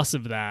with the loss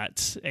of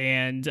that?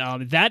 And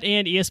that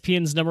and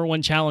ESPN's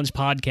 #1 challenge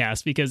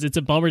podcast, because it's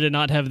a bummer to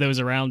not have those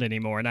around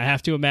anymore. And I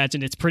have to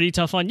imagine it's pretty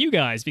tough on you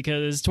guys,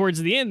 because towards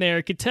the end there,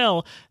 I could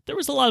tell there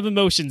was a lot of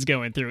emotions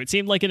going through. It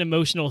seemed like an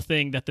emotional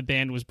thing that the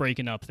band was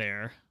breaking up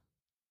there.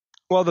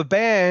 Well, the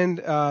band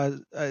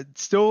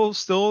still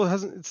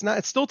hasn't.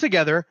 It's still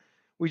together.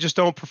 We just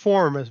don't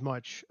perform as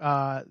much.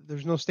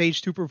 There's no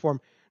stage to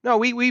perform. No,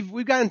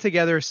 we've gotten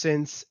together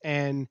since,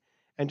 and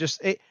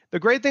just the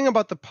great thing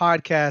about the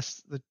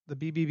podcast, the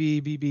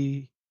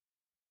BBB,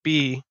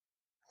 I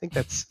think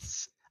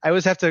that's. I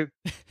always have to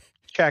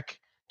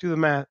do the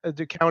math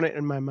to count it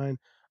in my mind.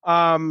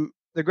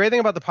 The great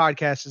thing about the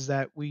podcast is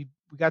that we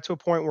we got to a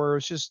point where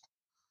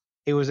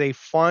it was a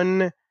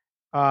fun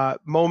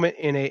moment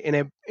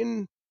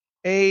in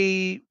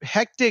a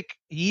hectic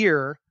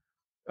year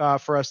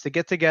for us to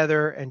get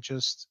together and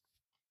just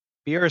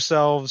be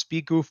ourselves,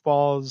 be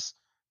goofballs,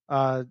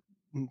 uh,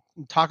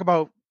 talk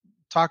about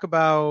talk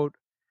about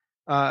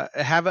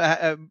have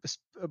a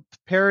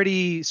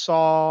parody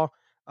saw,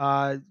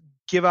 uh,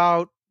 give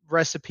out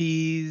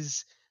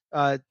recipes,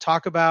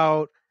 talk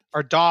about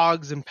our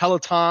dogs and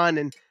Peloton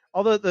and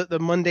all the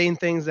mundane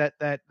things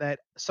that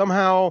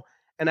somehow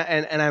and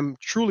I'm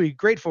truly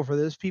grateful for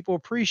this. People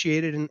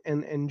appreciated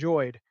and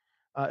enjoyed.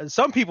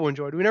 Some people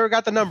enjoyed. We never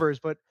got the numbers,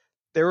 but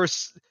there were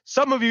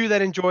some of you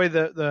that enjoyed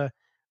the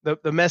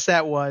mess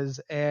that was,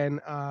 and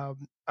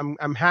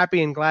I'm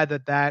happy and glad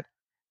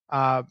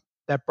uh,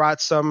 that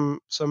brought some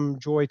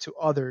joy to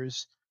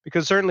others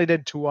because it certainly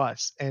did to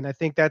us. And I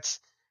think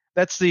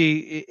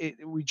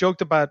we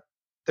joked about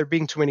there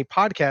being too many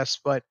podcasts,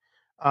 but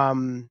I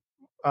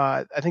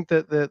think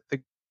the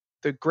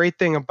great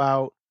thing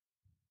about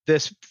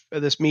this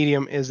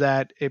medium is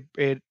that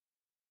they're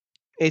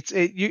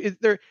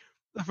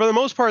for the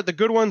most part the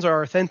good ones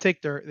are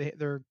authentic.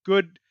 They're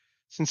good,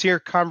 sincere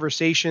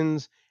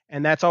conversations,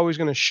 and that's always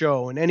going to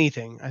show in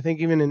anything. I think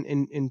even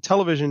in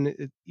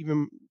television,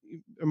 even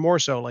more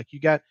so. Like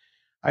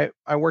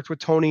I worked with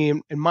Tony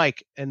and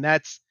Mike, and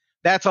that's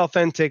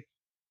authentic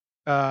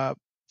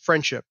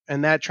friendship,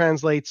 and that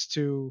translates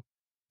to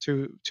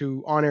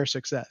on air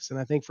success. And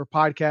I think for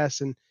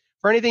podcasts and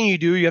for anything you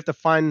do, you have to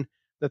find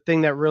the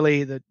thing that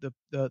really the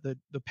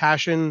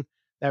passion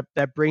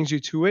that brings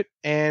you to it,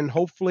 and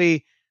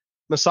hopefully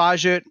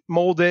massage it,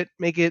 mold it,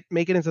 make it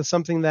into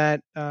something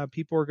that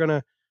people are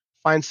gonna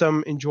find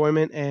some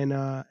enjoyment and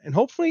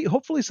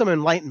hopefully some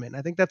enlightenment.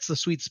 I think that's the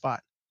sweet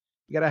spot.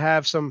 You got to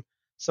have some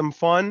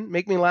fun,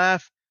 make me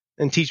laugh,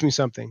 and teach me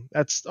something.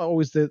 That's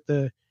always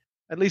the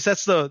at least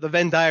that's the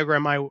Venn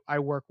diagram I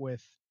work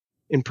with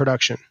in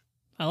production.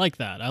 I like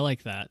that. I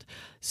like that.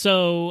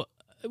 So,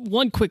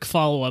 one quick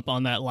follow up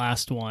on that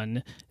last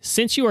one.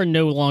 Since you are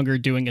no longer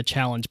doing a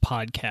challenge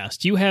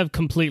podcast, you have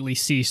completely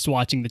ceased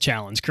watching the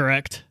challenge,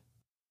 correct?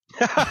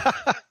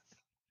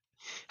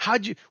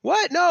 How'd you?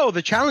 What? No,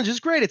 the challenge is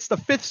great. It's the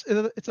fifth.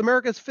 It's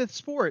America's fifth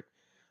sport.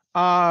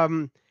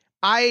 To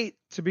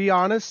be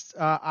honest,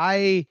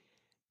 I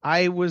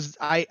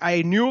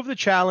knew of the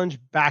challenge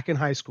back in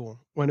high school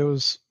when it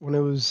was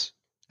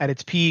at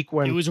its peak.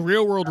 When it was a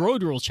Real World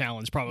Road Rule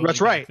challenge, probably.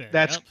 That's right.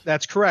 Then.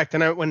 That's correct.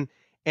 And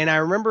I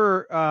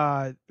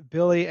remember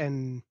Billy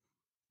and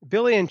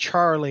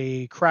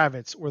Charlie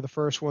Kravitz were the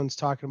first ones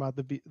talking about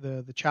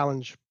the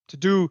challenge, to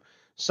do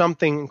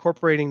something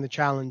incorporating the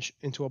challenge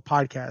into a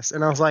podcast.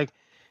 And I was like,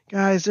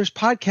 guys, there's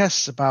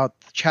podcasts about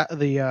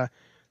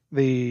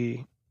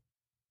the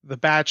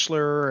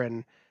Bachelor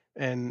and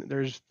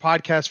there's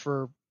podcasts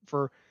for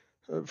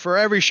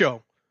every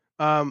show.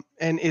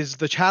 And is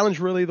the challenge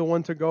really the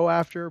one to go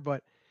after?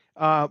 But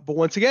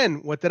once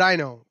again, what did I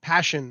know?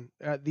 Passion.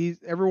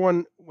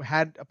 Everyone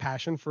had a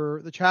passion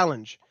for the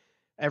challenge.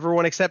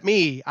 Everyone except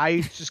me.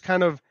 I just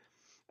kind of.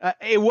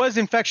 It was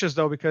infectious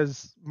though,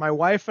 because my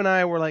wife and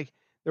I were like,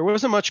 there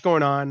wasn't much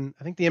going on.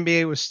 I think the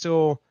NBA was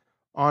still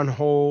on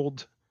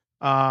hold.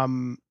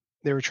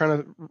 They were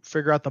trying to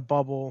figure out the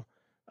bubble.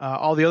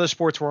 All the other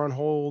sports were on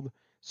hold.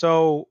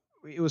 So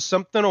it was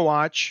something to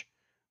watch.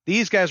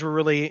 These guys were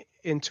really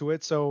into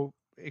it, so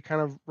it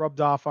kind of rubbed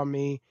off on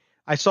me.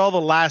 I saw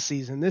the last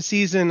season. This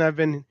season,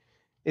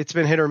 it's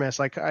been hit or miss.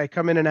 Like I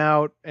come in and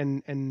out,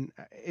 and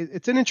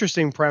it's an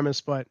interesting premise,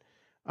 but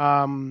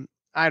I don't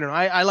know.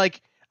 I like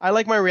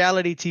my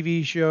reality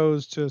TV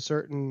shows to a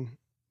certain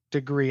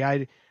degree.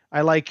 I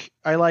like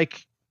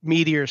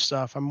meteor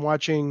stuff. I'm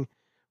watching.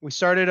 We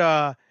started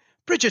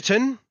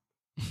Bridgerton.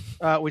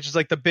 Which is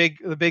like the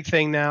big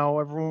thing now.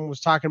 Everyone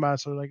was talking about it,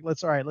 so like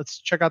let's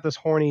check out this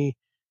horny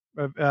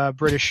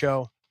British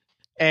show.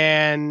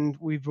 And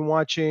we've been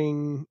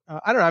watching.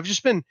 I don't know.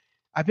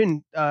 I've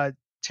been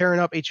tearing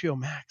up HBO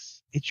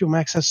Max. HBO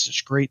Max has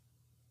such great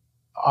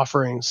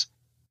offerings.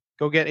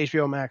 Go get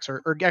HBO Max,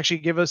 or actually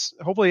give us.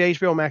 Hopefully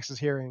HBO Max is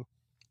hearing.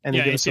 And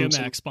yeah, HBO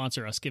Max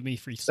sponsor us. Give me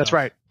free stuff. That's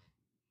right.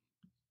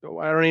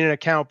 I don't need an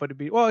account, but it'd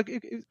be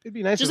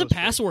nice. Just a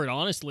password,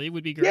 honestly,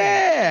 would be great.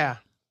 Yeah.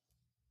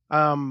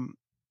 But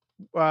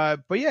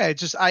yeah, it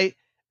just I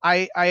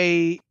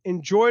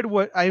enjoyed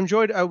what I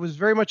enjoyed. I was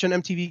very much an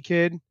MTV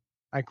kid.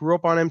 I grew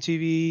up on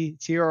MTV,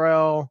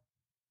 TRL,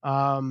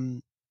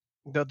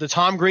 the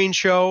Tom Green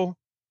Show,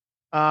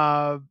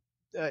 even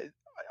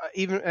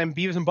and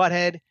Beavis and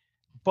Butthead,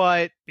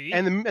 but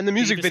and the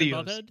music Beavis videos.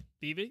 And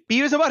Butthead?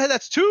 Beavis and Butthead.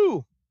 That's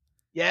two.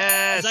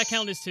 Yes. Does that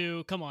count as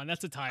two? Come on,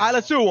 that's a tie.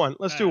 Let's do one.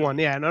 Let's do one.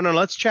 Yeah, no.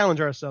 Let's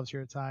challenge ourselves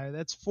here, Ty.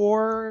 That's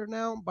 4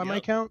 now by my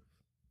count.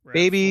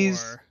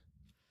 Babies.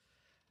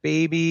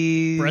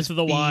 Breath of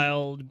the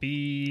Wild,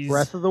 Bees.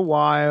 Breath of the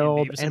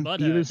Wild, and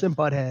Beavis and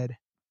Butthead.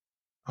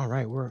 All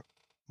right, we're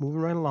moving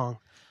right along.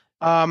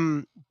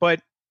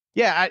 But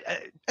yeah,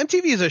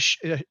 MTV is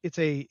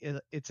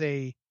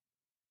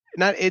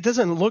it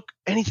doesn't look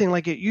anything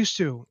like it used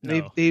to.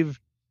 No. They've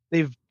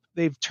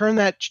they've turned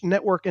that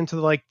network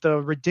into like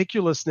the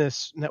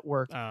ridiculousness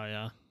network. Oh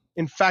yeah.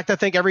 In fact, I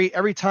think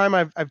every time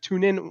I've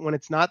tuned in when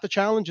it's not the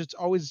challenge, it's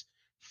always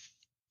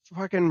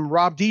fucking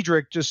Rob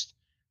Diedrich just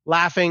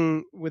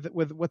laughing with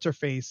what's her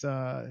face,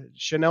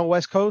 Chanel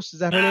West Coast, is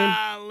that her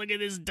name? Look at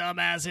this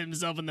dumbass hit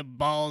himself in the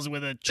balls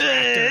with a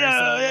tractor.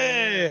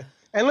 Yeah.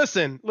 And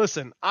listen,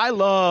 I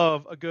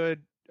love a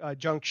good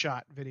junk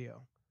shot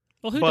video.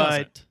 Well, who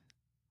doesn't?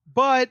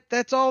 But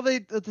that's all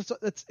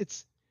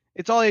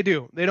it's all they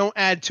do. They don't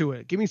add to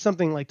it. Give me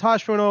something like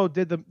Tosh.0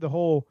 did the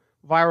whole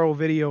viral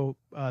video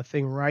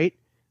thing right.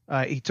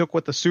 He took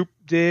what the Soup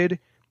did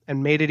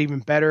and made it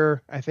even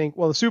better. I think.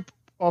 Well, the Soup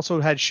also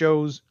had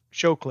show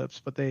clips,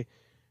 but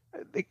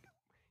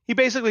he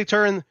basically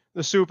turned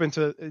the Soup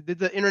into did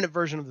the internet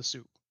version of the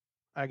Soup,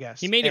 I guess.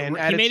 He made it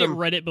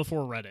Reddit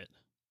before Reddit.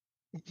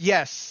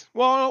 Yes.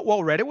 Well,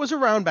 Reddit was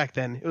around back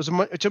then. It was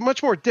a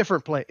much more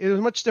different place. It was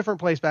a much different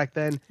place back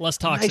then. Less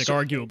toxic,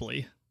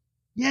 arguably.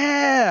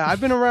 Yeah,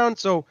 I've been around.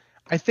 So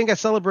I think I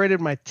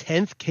celebrated my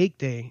 10th cake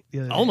day the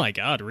other day. Oh my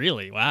God,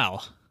 really?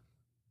 Wow.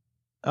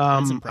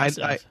 That's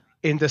impressive.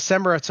 In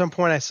December at some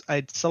point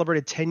I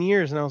celebrated 10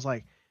 years and I was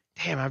like,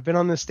 damn, I've been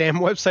on this damn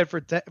website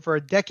for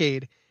a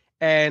decade,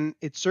 and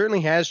it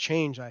certainly has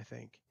changed, I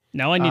think.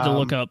 Now I need to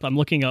look up. I'm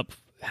looking up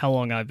how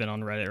long I've been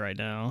on Reddit right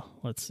now.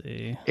 Let's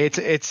see.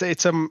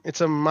 It's a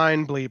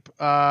mind bleep.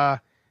 I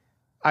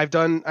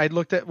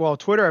looked at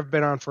Twitter I've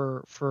been on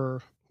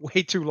for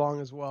way too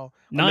long as well.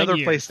 9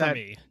 years for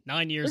me.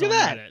 9 years on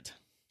Reddit.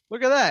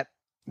 Look at that.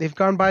 They've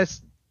gone by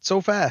so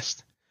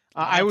fast.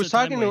 I was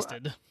talking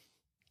to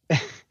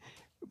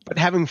but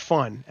having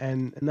fun,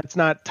 and that's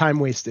not time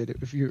wasted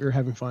if you're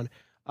having fun.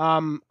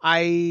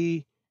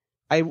 I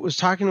was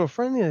talking to a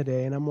friend the other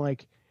day, and I'm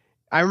like,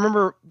 I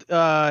remember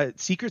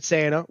Secret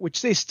Santa,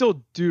 which they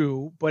still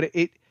do, but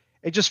it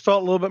just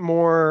felt a little bit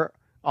more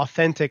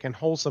authentic and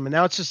wholesome. And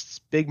now it's just this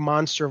big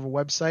monster of a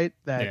website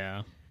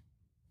that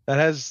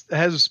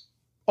has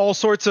all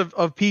sorts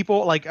of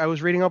people. Like I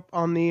was reading up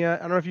on the I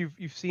don't know if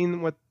you've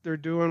seen what they're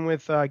doing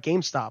with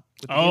GameStop.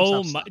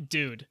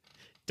 Dude.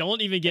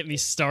 Don't even get me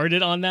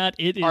started on that.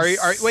 It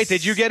is. Wait,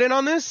 did you get in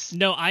on this?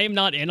 No, I am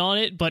not in on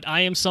it, but I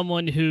am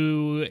someone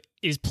who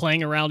is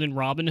playing around in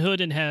Robinhood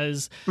and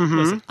has.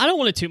 Listen, I don't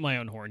want to toot my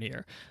own horn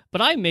here,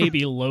 but I may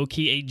be low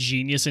key a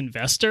genius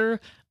investor.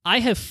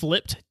 I have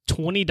flipped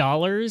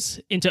 $20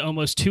 into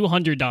almost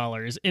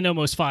 $200 in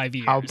almost 5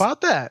 years. How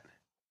about that?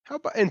 How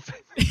about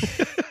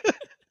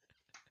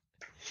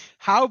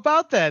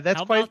that?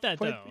 That's quite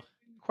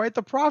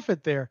the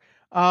profit there.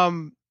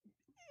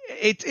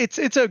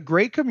 It's a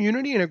great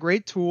community and a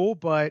great tool,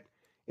 but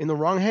in the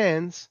wrong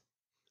hands,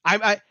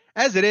 I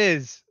as it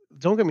is,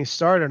 don't get me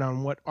started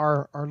on what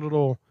our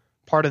little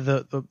part of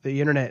the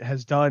internet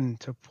has done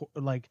to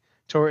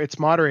its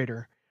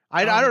moderator.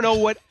 I don't know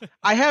what,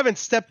 I haven't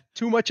stepped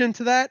too much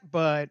into that,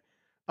 but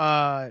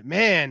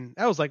man,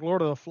 that was like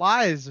Lord of the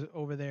Flies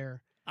over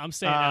there. I'm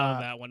staying out of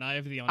that one. I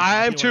have the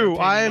I'm too.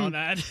 on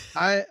that.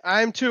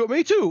 I'm too.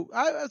 Me too.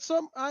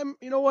 I'm.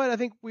 You know what? I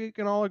think we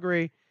can all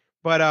agree.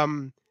 But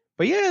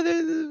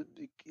yeah,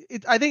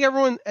 I think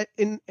everyone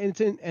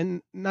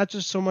and not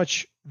just so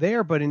much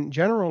there, but in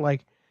general,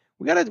 like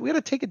we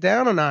gotta take it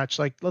down a notch.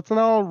 Like let's not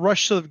all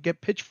rush to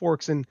get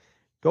pitchforks and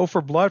go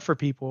for blood for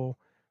people.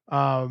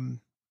 I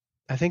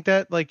think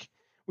that like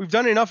we've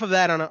done enough of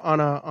that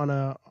on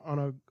a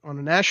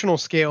national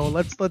scale.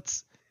 Let's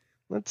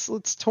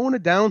tone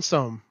it down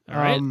some. All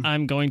right,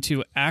 I'm going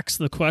to ask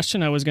the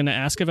question I was going to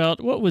ask about.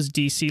 What was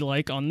DC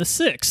like on the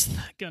 6th?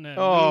 Gonna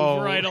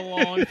move right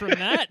along from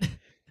that.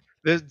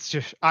 It's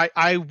just I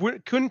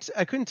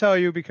couldn't tell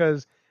you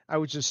because I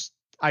was just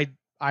I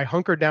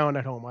hunkered down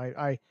at home.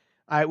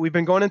 We've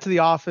been going into the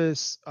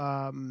office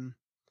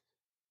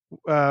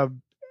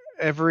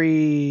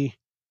every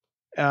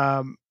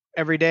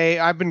day.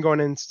 I've been going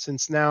in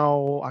since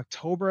now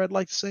October, I'd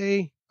like to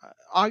say.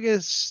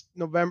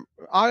 October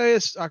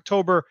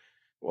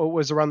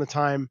was around the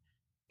time,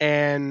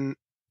 and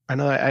I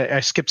know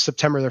I skipped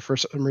September there for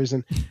some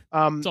reason.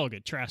 It's all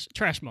good. Trash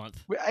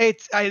month.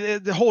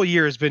 The whole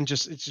year has been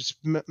just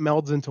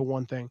melds into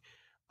one thing.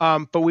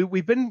 But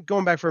we've been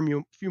going back for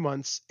a few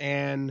months,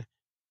 and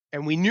I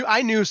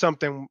knew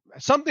something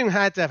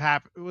had to have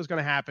happened. It was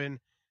going to happen.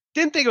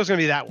 Didn't think it was going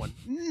to be that one.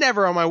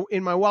 Never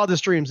in my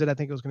wildest dreams did I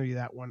think it was going to be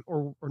that one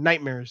or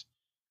nightmares.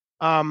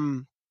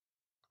 Yeah,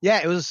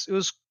 it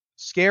was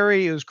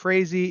scary. It was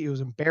crazy. It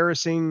was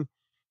embarrassing.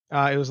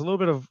 It was a little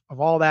bit of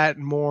all that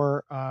and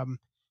more.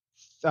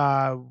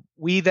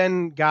 We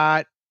then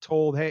got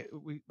told, hey,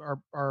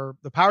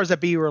 the powers that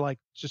be were like,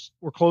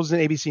 we're closing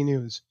ABC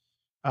News.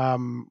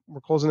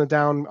 We're closing it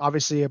down.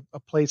 Obviously, a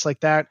place like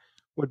that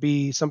would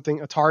be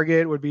a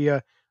target, would be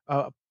a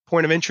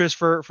point of interest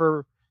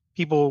for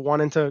people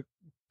wanting to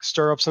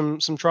stir up some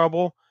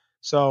trouble.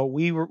 So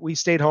we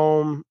stayed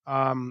home.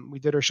 We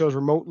did our shows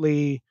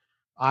remotely.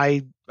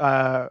 I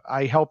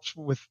helped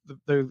with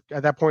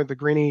at that point the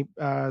Greenie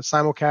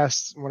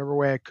simulcast whatever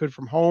way I could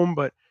from home,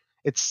 but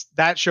it's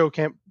that show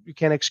you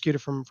can't execute it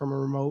from a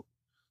remote.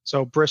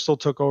 So Bristol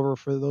took over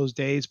for those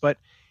days, but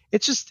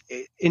it's just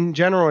in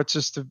general, it's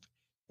just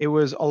it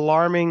was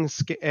alarming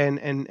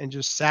and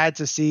just sad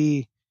to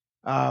see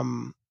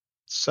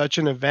such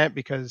an event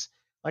because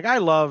like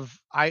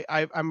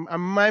I'm a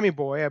Miami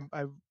boy. I'm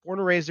born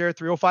and raised there,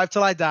 305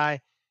 till I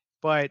die,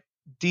 but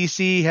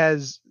DC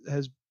has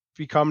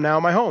become now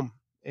my home.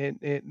 And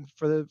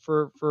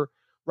for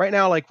right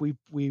now, like we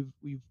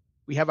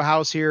have a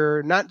house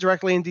here, not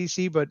directly in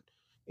DC, but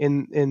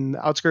in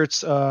the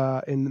outskirts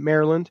in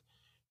Maryland.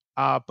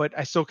 But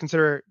I still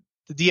consider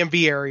the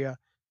DMV area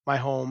my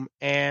home.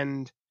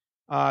 And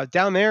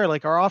down there,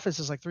 like our office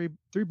is like three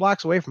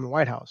blocks away from the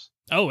White House.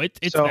 Oh, it's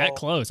So that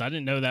close. I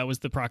didn't know that was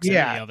the proximity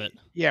yeah, of it.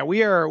 yeah,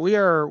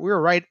 we're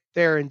right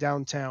there in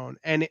downtown.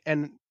 And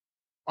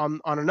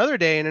on another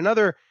day in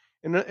another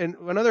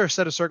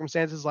set of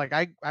circumstances, like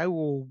I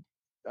will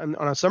on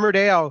a summer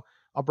day I'll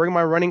bring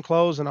my running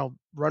clothes and I'll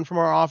run from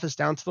our office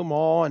down to the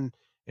mall and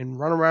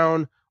run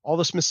around all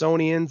the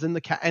Smithsonian's and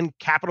and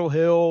Capitol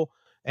Hill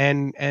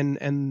and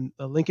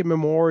the Lincoln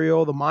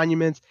Memorial, the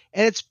monuments,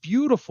 and it's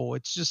beautiful.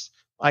 It's just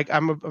like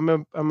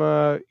I'm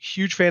a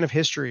huge fan of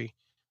history,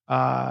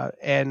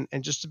 and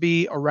just to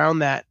be around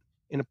that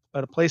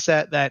at a place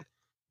that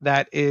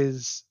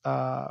is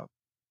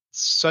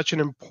such an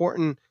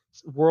important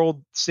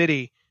world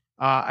city.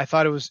 I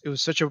thought it was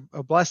such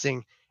a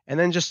blessing, and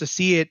then just to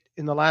see it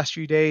in the last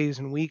few days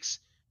and weeks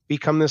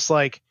become this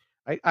like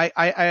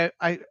I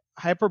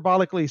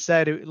hyperbolically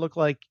said it looked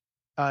like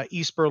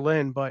East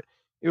Berlin, but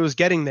it was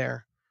getting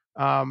there.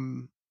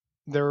 Um,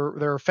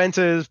 there are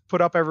fences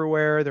put up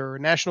everywhere. There are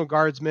National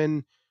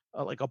Guardsmen,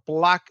 like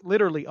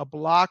literally a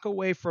block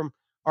away from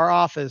our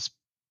office.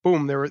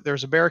 Boom,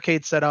 there's a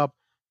barricade set up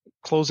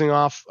closing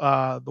off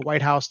the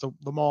White House, the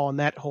mall, and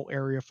that whole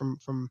area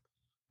from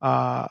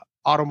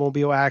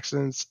automobile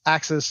accidents,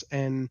 access,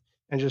 and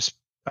just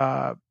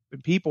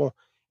people.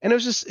 And it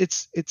was just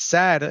it's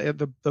sad.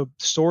 The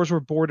stores were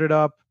boarded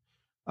up.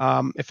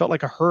 It felt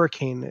like a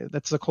hurricane.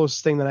 That's the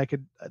closest thing that I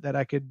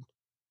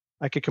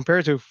could compare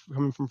it to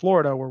coming from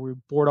Florida, where we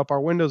board up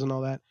our windows and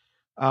all that.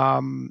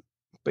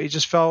 But it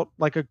just felt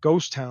like a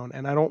ghost town,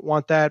 and I don't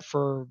want that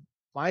for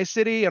my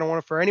city. I don't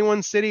want it for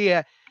anyone's city.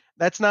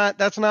 That's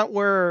not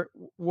where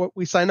what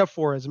we signed up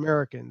for as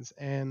Americans.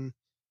 And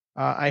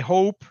I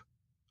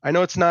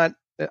know it's not.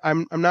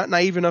 I'm not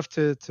naive enough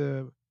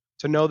to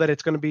know that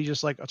it's going to be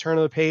just like a turn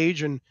of the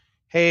page and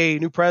hey,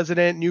 new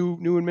president,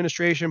 new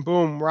administration,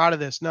 boom, we're out of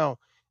this. No,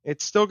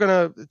 it's still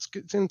it's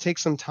gonna take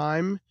some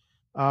time.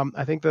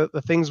 I think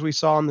the things we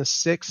saw on the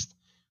 6th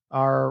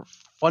are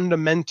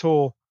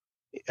fundamental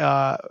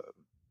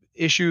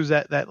issues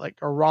that like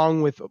are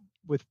wrong with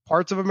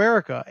parts of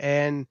America,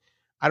 and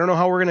I don't know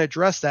how we're going to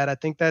address that. I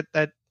think that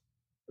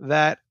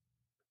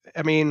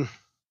I mean,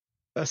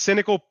 the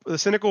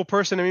cynical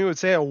person in me would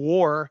say a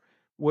war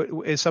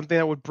is something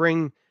that would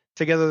bring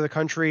together the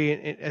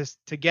country as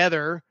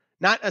together.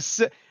 Not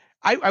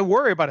I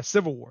worry about a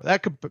civil war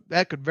that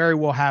could very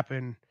well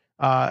happen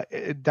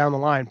down the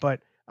line.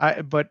 But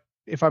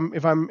if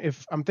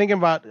I'm thinking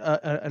about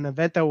an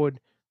event that would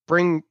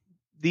bring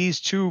these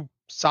two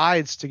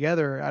sides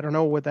together, I don't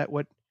know what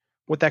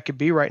that could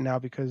be right now,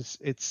 because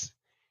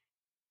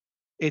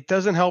it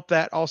doesn't help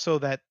that also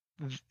that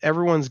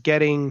everyone's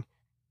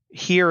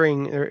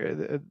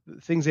hearing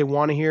things they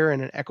want to hear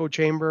in an echo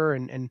chamber,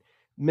 and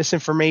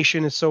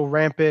misinformation is so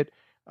rampant.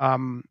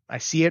 I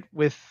see it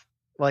with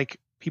like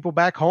people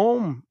back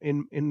home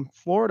in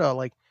Florida.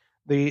 Like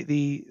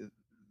the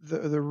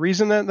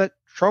reason that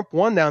Trump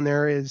won down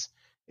there is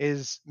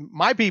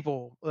my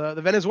people,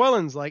 the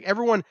Venezuelans. Like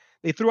everyone,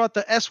 they threw out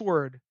the S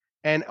word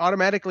and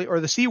automatically, or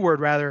the C word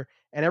rather,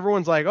 and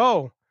everyone's like,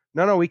 oh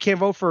no, we can't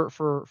vote for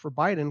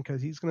Biden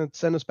because he's going to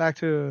send us back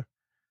to.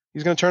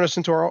 He's going to turn us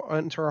into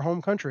our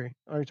home country,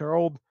 into our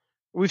old.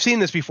 We've seen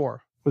this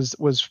before. Was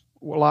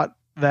a lot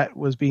that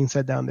was being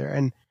said down there,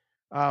 and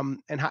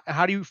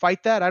how do you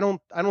fight that? I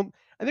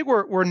think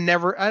we're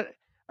never. I'm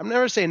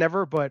never saying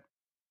never, but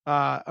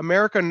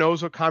America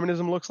knows what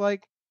communism looks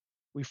like.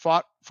 We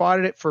fought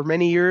it for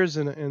many years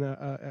against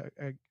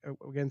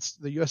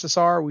the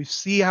USSR. We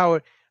see how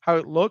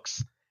it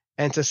looks,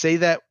 and to say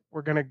that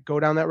we're going to go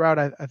down that route,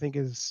 I think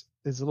is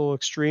a little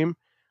extreme.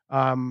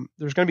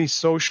 There's going to be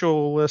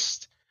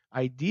socialist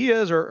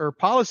ideas or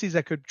policies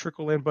that could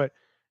trickle in, but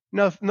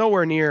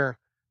nowhere near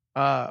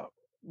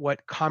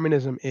what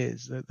communism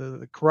is,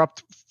 the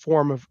corrupt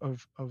form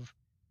of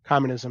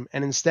communism.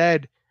 And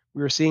instead,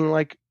 we were seeing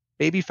like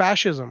baby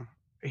fascism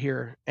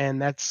here,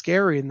 and that's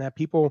scary, and that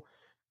people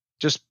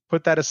just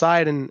put that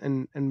aside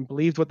and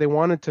believed what they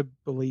wanted to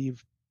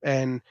believe,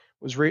 and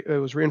it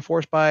was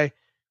reinforced by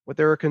what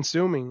they were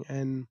consuming.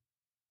 And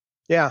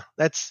yeah,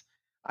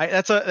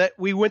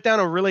 we went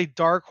down a really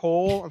dark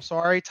hole. I'm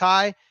sorry,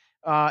 Ty.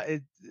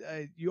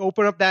 You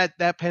open up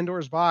that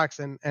Pandora's box,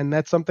 and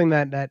that's something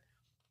that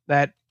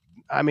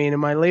I mean, in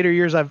my later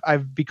years,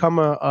 I've become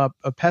a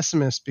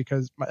pessimist,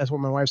 because that's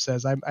what my wife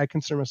says. I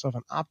consider myself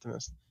an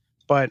optimist,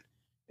 but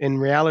in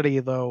reality,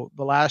 though,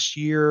 the last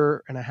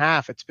year and a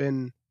half, it's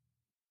been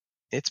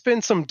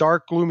some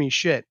dark, gloomy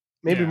shit.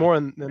 maybe Yeah. more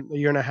than a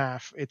year and a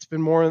half. It's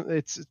been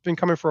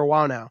coming for a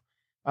while now.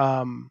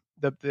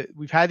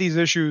 We've had these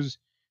issues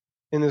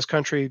in this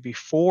country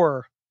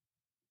before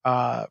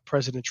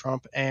President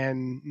Trump,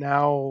 and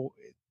now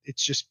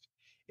it's just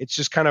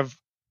kind of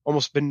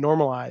almost been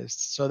normalized.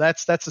 So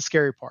that's the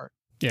scary part.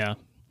 Yeah.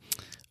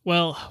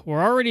 Well,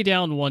 we're already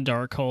down one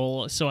dark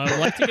hole, so I would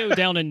like to go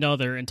down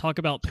another and talk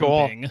about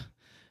pooping.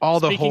 All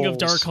the Speaking holes. of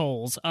dark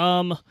holes,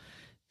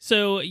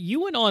 so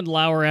you went on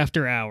Lauer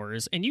After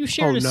Hours, and you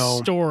shared a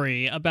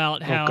story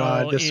about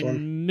how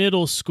in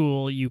middle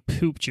school you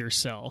pooped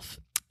yourself.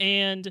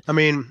 And I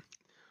mean,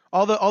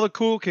 all the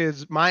cool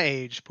kids my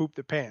age pooped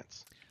their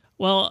pants.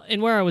 Well,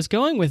 and where I was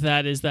going with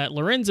that is that,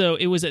 Lorenzo,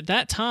 it was at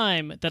that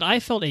time that I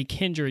felt a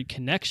kindred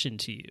connection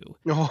to you.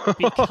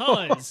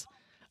 Because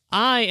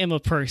I am a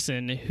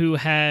person who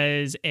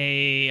has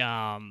a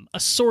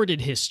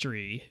sordid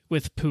history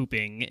with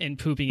pooping and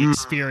pooping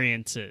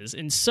experiences.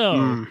 And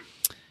so,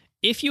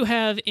 if you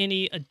have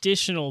any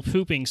additional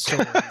pooping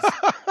stories,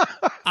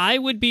 I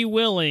would be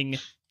willing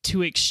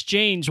to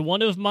exchange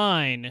one of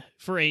mine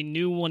for a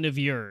new one of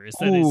yours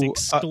that is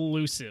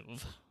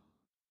exclusive.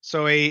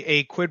 So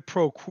a quid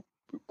pro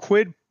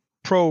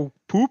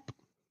poop?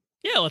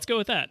 Yeah, let's go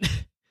with that.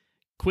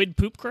 Quid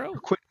poop crow?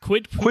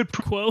 Quid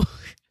quo?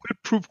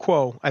 Quid poop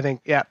quo, I think.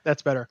 Yeah,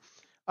 that's better.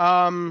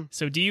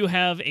 So do you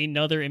have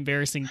another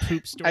embarrassing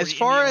poop story? As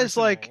far as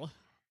I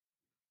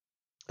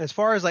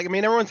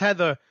mean, everyone's had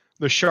the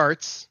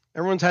sharts.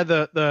 Everyone's had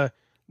the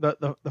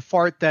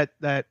fart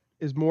that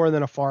is more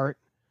than a fart.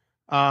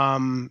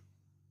 To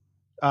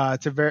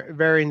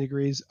varying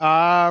degrees.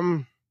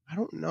 I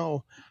don't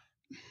know.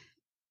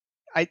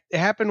 It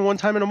happened one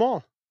time in a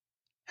mall.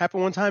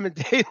 Happened one time at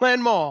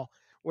Dayland Mall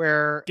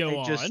where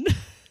it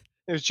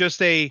was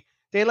just a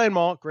Dayland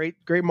Mall, great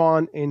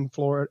mall in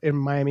Florida, in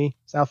Miami,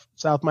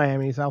 South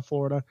Miami, South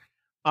Florida.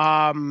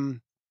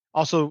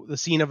 Also the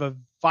scene of a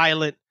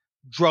violent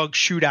drug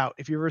shootout.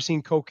 If you've ever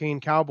seen Cocaine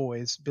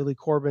Cowboys, Billy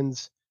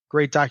Corbin's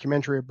great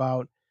documentary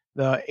about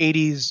the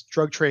 80s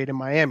drug trade in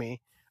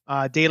Miami,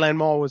 Dayland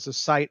Mall was the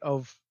site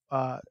of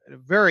a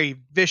very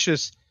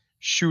vicious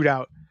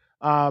shootout.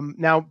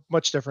 Now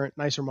much different,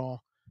 nicer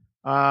mall.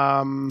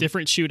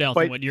 Different shootout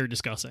than what you're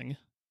discussing.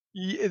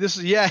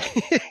 Yeah,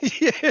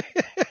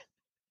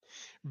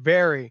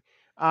 very.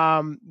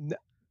 I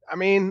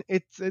mean,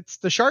 it's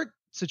the shark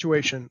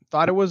situation.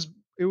 Thought it was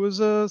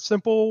a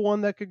simple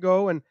one that could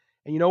go, and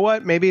you know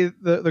what? Maybe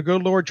the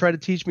good Lord tried to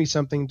teach me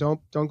something.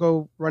 Don't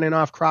go running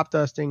off crop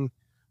dusting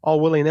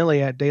all willy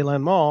nilly at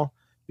Dayland Mall,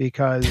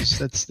 because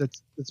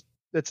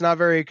that's not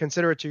very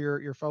considerate to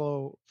your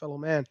fellow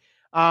man.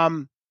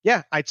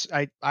 Yeah,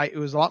 it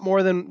was a lot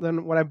more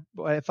than what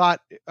I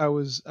thought I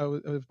was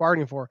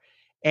bargaining for,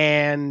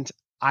 and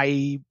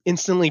I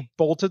instantly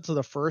bolted to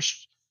the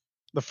first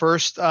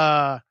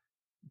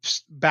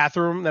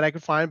bathroom that I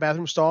could find,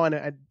 bathroom stall, and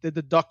I did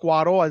the duck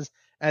waddle as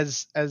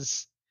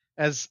it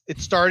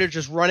started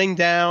just running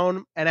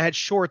down, and I had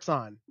shorts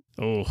on.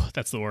 Oh,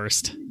 that's the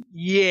worst.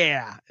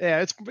 Yeah,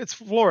 it's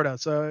Florida,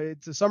 so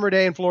it's a summer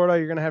day in Florida.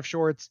 You're gonna have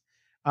shorts.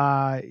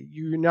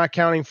 You're not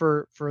counting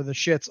for the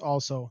shits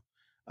also.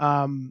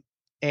 And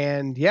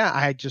yeah,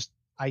 I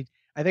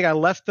think I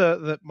left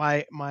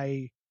my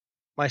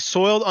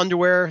soiled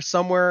underwear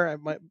somewhere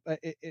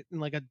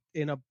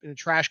in a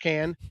trash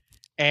can,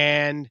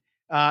 and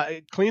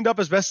cleaned up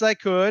as best as I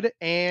could,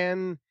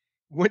 and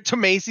went to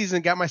Macy's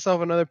and got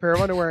myself another pair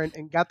of underwear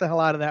and got the hell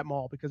out of that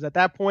mall, because at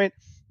that point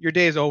your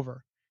day is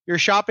over. Your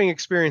shopping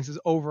experience is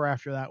over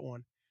after that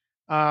one.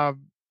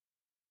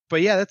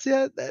 But yeah, that's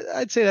it.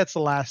 I'd say that's the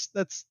last.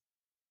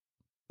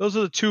 Those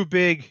are the two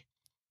big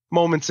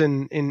moments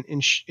in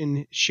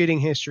shitting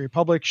history,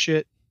 public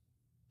shit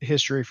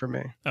history for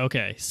me.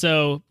 Okay,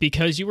 so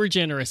because you were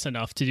generous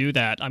enough to do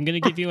that, I'm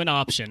going to give you an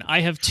option.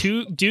 I have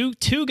two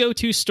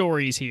go-to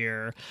stories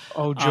here.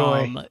 Oh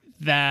joy!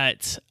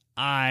 That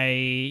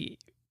I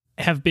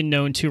have been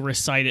known to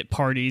recite at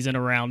parties and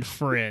around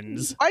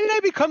friends. Why did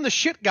I become the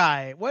shit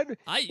guy?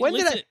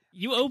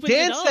 You opened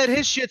Dan it up. said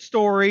his shit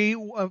story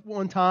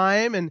one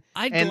time, and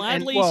I'd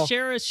gladly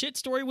share a shit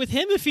story with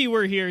him if he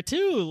were here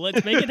too.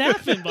 Let's make it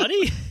happen,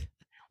 buddy.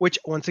 Which,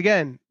 once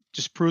again,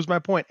 just proves my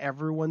point.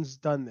 Everyone's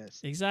done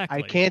this. Exactly.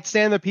 I can't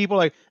stand the people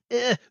like,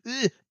 you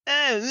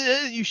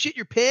shit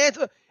your pants.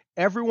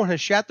 Everyone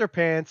has shat their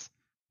pants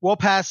well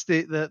past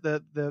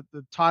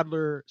the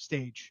toddler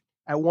stage.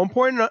 At one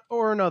point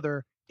or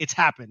another, it's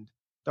happened.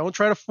 Don't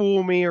try to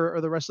fool me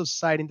or the rest of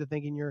society into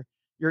thinking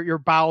your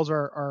bowels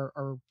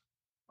are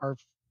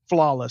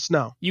flawless.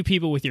 No. You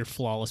people with your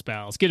flawless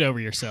bowels, get over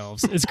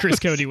yourselves, as Chris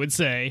Cody would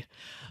say.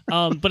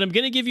 But I'm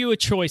going to give you a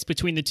choice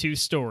between the two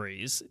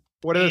stories.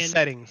 What are the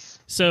settings?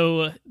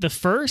 So the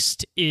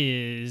first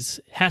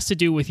has to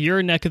do with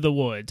your neck of the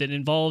woods. It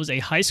involves a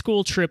high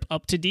school trip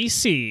up to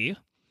DC.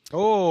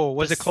 Oh,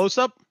 was it close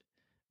up?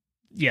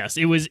 Yes,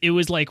 it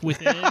was like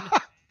within.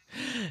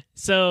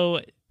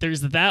 So there's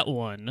that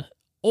one.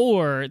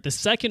 Or the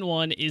second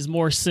one is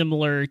more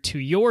similar to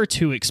your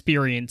two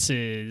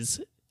experiences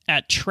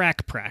at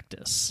track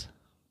practice.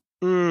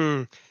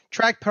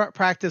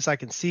 practice, I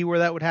can see where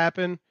that would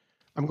happen.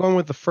 I'm going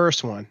with the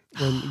first one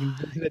when you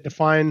visit a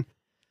defined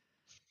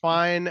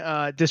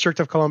District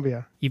of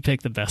Columbia. You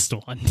picked the best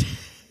one.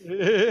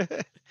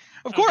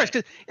 Of course,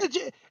 because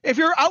if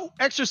you're out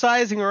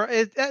exercising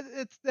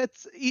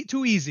that's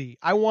too easy.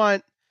 I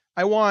want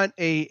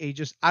a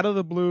just out of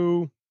the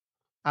blue,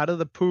 out of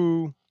the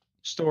poo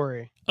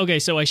story. Okay,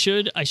 so I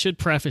should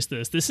preface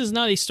this. This is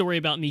not a story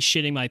about me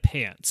shitting my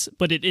pants,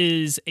 but it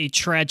is a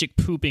tragic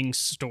pooping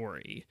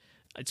story.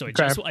 So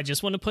I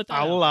just want to put that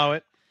I'll allow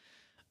it.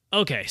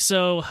 Okay,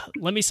 so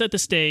let me set the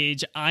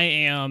stage. I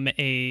am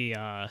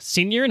a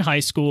senior in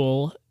high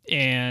school,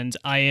 and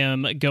I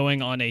am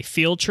going on a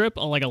field trip,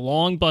 like a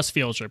long bus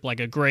field trip, like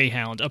a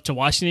Greyhound, up to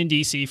Washington,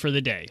 D.C. for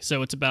the day.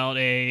 So it's about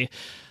a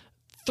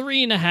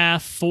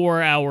 3.5,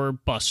 4 hour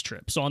bus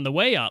trip. So on the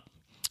way up,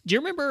 do you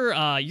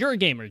remember, you're a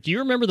gamer, do you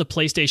remember the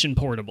PlayStation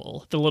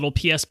Portable, the little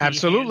PSP?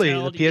 Absolutely,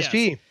 handheld? the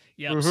PSP. Yes.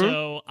 Yep.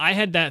 So I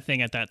had that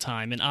thing at that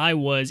time, and I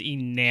was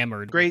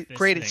enamored. Great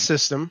thing.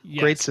 system. Yes,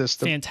 great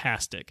system.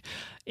 Fantastic.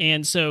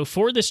 And so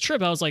for this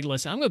trip, I was like,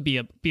 listen, I'm going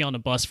to be on a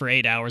bus for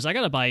 8 hours. I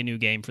got to buy a new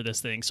game for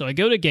this thing. So I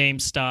go to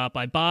GameStop.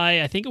 I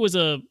buy, I think it was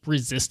a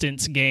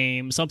Resistance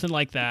game, something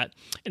like that.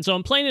 And so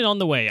I'm playing it on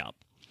the way up.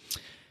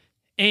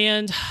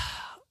 And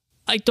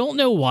I don't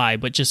know why,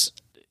 but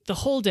just the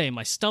whole day,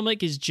 my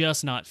stomach is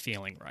just not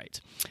feeling right.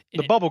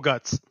 The bubble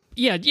guts.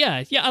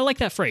 Yeah, I like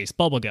that phrase,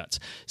 bubble guts.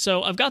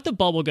 So I've got the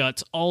bubble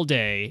guts all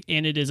day,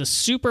 and it is a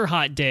super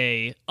hot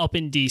day up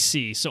in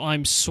DC, so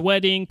I'm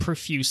sweating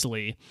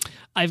profusely.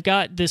 I've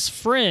got this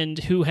friend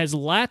who has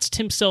latched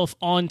himself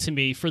onto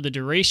me for the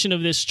duration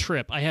of this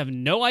trip. I have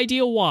no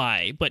idea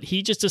why, but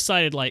he just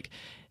decided, like,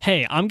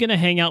 hey, I'm going to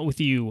hang out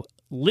with you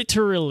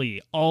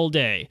literally all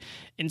day.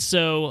 And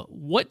so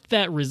what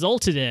that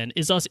resulted in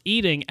is us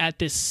eating at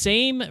this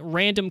same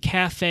random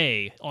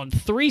cafe on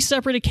 3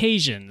 separate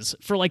occasions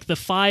for like the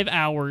 5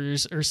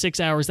 hours or 6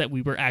 hours that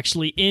we were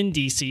actually in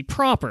DC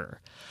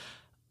proper.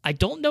 I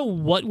don't know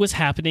what was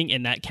happening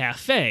in that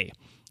cafe,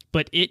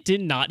 but it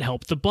did not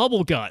help the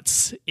bubble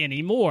guts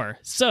anymore.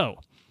 So,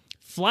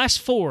 flash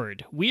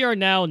forward, we are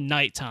now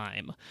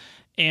nighttime,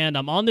 and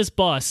I'm on this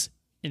bus.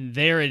 And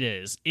there it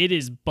is. It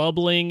is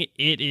bubbling.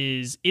 It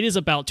is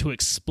about to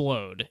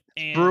explode.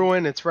 And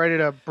brewing. It's ready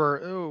to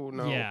burn. Oh,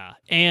 no. Yeah.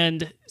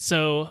 And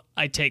so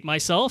I take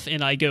myself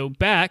and I go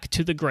back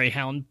to the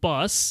Greyhound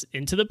bus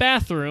into the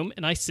bathroom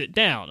and I sit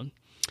down.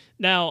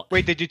 Now,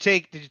 wait, did you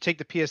take the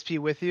PSP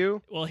with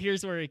you? Well,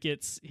 here's where it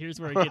gets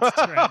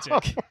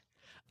tragic.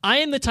 I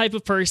am the type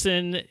of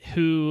person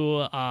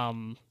who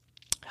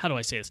how do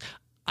I say this?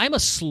 I'm a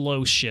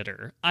slow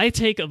shitter. I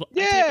take a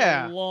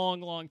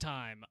long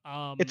time.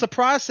 It's a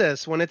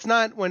process.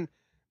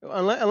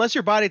 Unless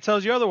your body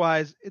tells you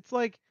otherwise, it's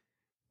like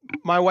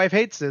my wife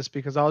hates this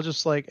because I'll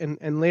just like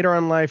and later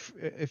on in life,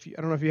 I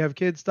don't know if you have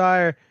kids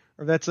die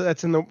or that's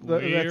in the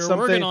we're that's something.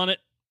 Working on it.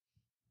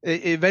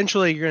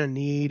 Eventually, you're gonna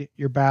need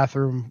your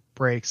bathroom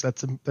breaks.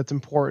 That's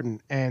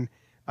important. And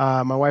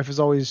my wife is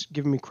always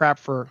giving me crap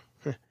for.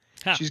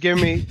 She's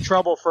giving me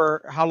trouble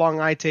for how long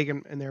I take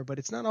in there, but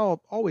it's not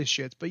always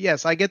shits. But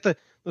yes, I get the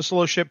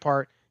slow shit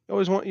part. You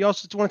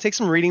also want to take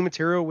some reading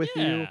material with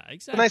you. Yeah,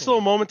 exactly. A nice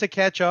little moment to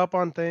catch up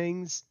on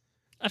things.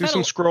 Do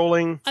some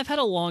scrolling. I've had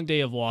a long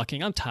day of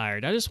walking. I'm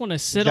tired. I just want to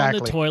sit on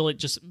the toilet,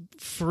 just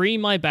free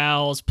my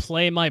bowels,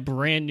 play my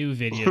brand new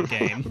video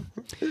game.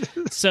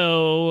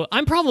 So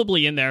I'm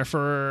probably in there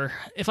for,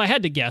 if I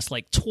had to guess,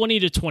 like 20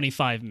 to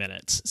 25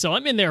 minutes. So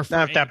I'm in there for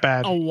not that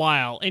bad. A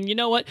while. And you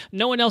know what?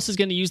 No one else is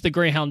going to use the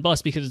Greyhound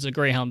bus because it's a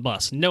Greyhound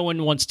bus. No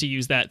one wants to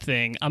use that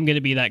thing. I'm going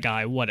to be that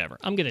guy. Whatever.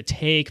 I'm going to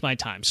take my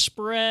time.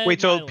 Spread.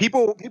 Wait, so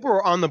people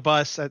are on the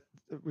bus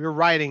you're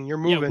riding, you're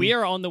moving. Yeah, we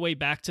are on the way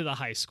back to the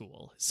high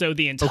school. So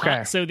the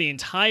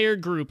entire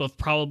group of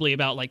probably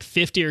about like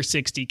 50 or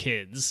 60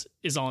 kids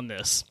is on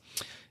this.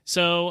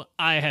 So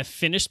I have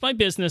finished my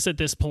business at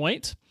this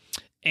point.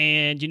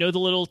 And you know the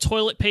little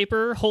toilet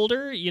paper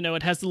holder? You know,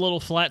 it has the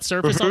little flat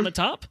surface on the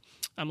top.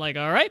 I'm like,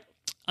 all right,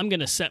 I'm going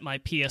to set my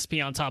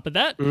PSP on top of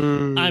that.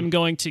 I'm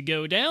going to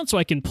go down so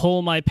I can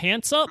pull my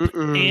pants up.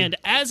 And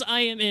as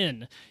I am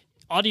in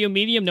audio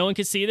medium, no one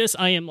can see this,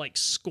 I am like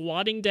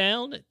squatting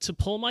down to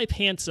pull my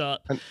pants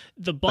up.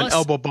 The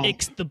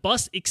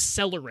bus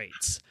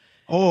accelerates.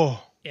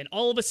 Oh. And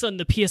all of a sudden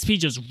the PSP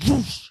just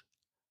whoosh,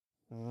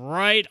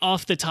 right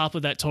off the top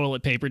of that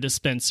toilet paper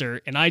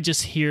dispenser, and I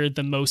just hear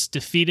the most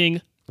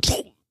defeating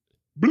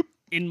bloop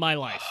in my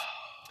life.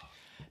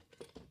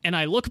 And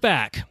I look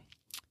back,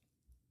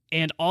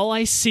 and all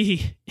I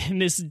see in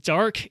this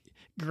dark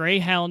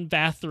Greyhound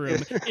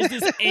bathroom is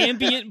this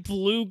ambient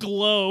blue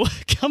glow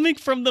coming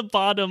from the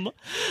bottom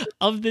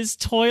of this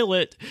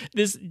toilet,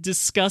 this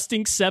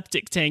disgusting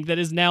septic tank that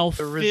is now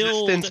filled. The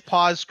Resistance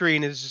pause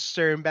screen is just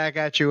staring back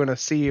at you in a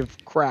sea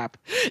of crap.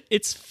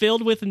 It's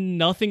filled with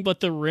nothing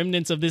but the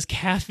remnants of this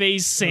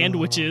cafe's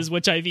sandwiches,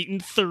 which I've eaten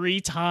 3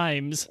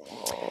 times.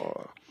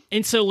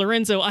 And so,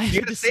 Lorenzo,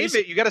 You gotta save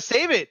it. You gotta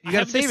save it. You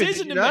gotta save it.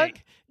 Decision to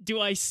make. Do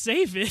I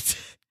save it?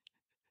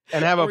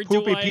 And have a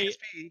poopy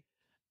PSP.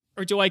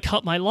 Or do I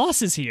cut my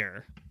losses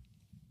here?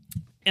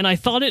 and I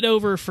thought it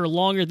over for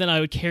longer than I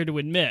would care to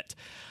admit.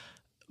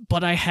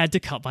 But I had to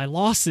cut my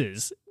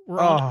losses.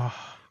 We're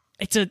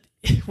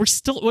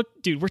still,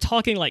 dude, we're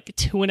talking like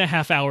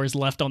 2.5 hours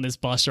left on this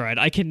bus ride.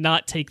 I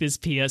cannot take this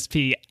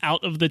PSP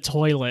out of the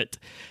toilet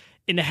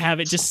and have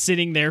it just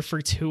sitting there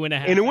for 2.5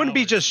 hours. And it wouldn't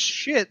be just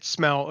shit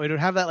smell. It would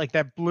have that like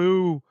that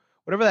blue,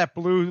 whatever that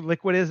blue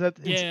liquid is that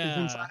is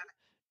inside.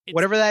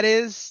 Whatever that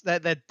is,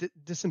 that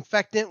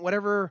disinfectant,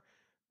 whatever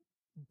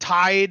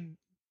Tide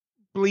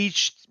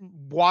bleached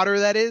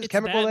water that is,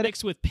 chemical that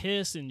mixed with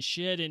piss and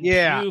shit and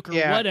puke or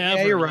whatever.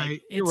 Yeah, you're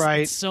right. You're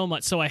right. It's so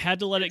much. So I had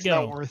to let it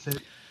go. It's not worth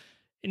it.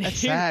 And that's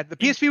sad. The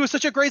PSP was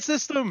such a great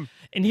system.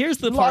 And here's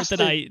the part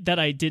that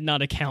I did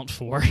not account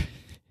for.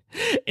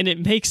 And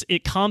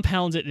it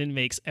compounds it and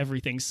makes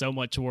everything so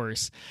much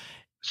worse.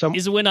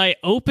 Is when I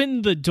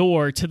opened the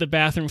door to the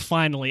bathroom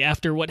finally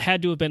after what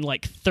had to have been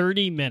like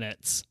 30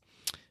 minutes.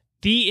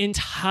 The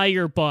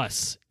entire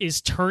bus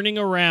is turning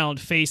around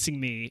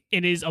facing me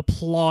and is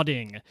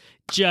applauding.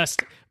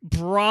 Just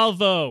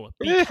bravo.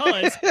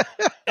 Because,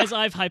 as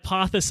I've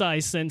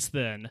hypothesized since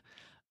then,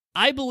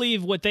 I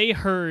believe what they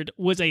heard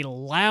was a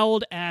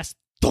loud-ass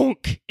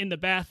thunk in the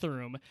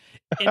bathroom.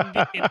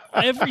 And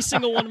every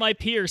single one of my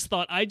peers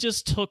thought I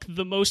just took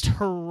the most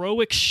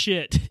heroic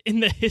shit in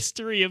the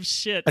history of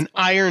shit. An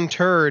iron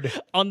turd.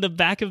 On the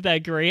back of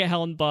that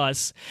Greyhound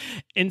bus.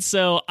 And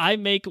so I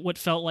make what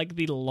felt like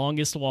the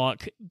longest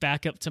walk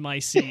back up to my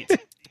seat.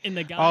 And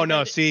the guy you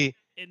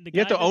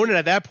have to own it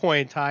at that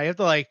point, Ty. You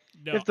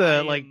have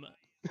to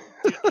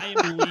Dude, I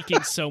am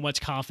leaking so much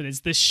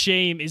confidence. The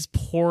shame is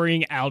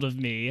pouring out of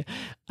me.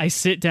 I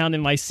sit down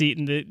in my seat,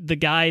 and the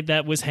guy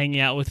that was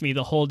hanging out with me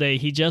the whole day,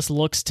 he just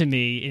looks to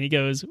me, and he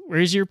goes,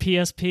 "Where's your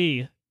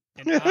PSP?"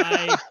 And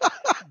I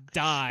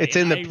die. It's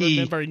in the P.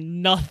 I remember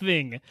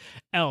nothing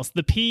else.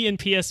 The P in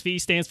PSV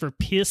stands for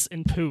piss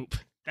and poop.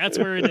 That's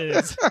where it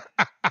is.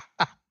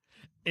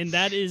 And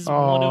that is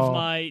one of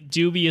my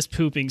dubious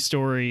pooping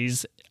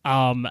stories.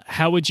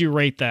 How would you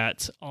rate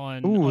that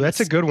on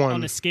that's a good one.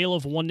 On a scale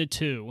of 1 to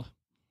 2?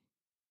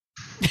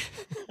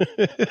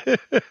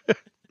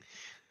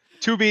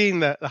 2 being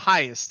the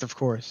highest, of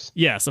course.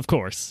 Yes, of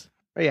course.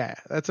 Yeah,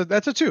 that's a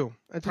 2.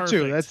 That's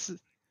Perfect.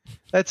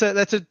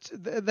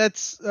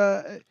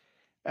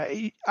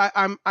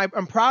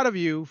 I'm proud of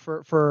you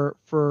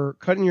for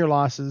cutting your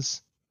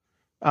losses.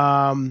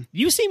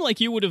 You seem like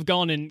you would have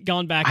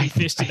gone back and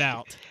fished it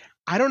out.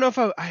 I don't know if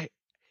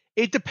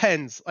it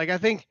depends. Like, I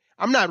think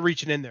I'm not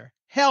reaching in there.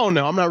 Hell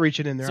no, I'm not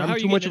reaching in there. So I'm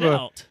too much of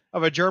a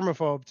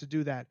germaphobe to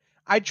do that.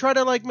 I'd try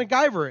to like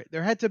MacGyver it.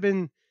 There had to have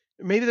been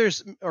maybe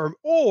there's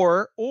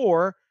or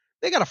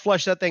they got to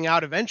flush that thing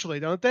out eventually,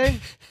 don't they?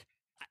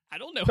 I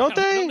don't know. Don't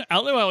they? I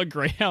don't know how a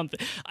Greyhound.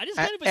 I just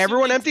kind of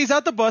everyone empties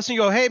out the bus and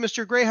you go, "Hey,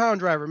 Mr. Greyhound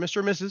driver, Mr.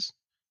 or Mrs.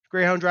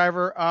 Greyhound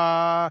driver,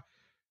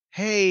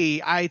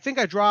 hey, I think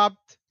I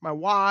dropped my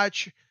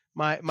watch.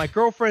 My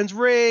girlfriend's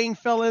ring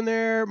fell in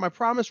there. My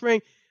promise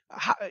ring.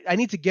 I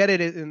need to get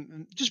it."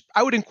 And just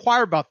I would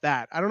inquire about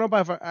that. I don't know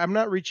if I'm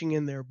not reaching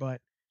in there,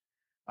 but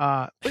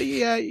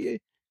yeah, you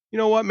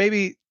know what?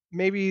 Maybe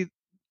the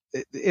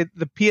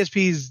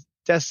PSP's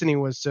destiny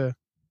was to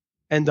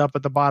end up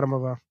at the bottom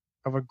of a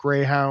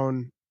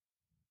Greyhound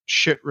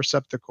shit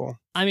receptacle.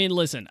 I mean,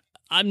 listen.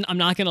 I'm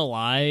not going to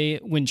lie.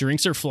 When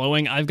drinks are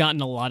flowing, I've gotten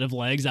a lot of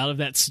legs out of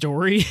that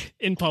story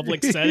in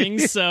public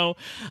settings. So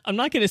I'm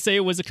not going to say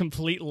it was a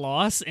complete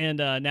loss. And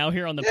now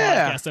here on the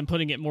podcast, I'm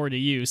putting it more to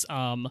use.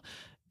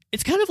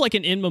 It's kind of like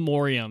an in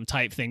memoriam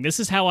type thing. This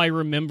is how I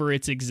remember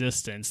its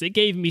existence. It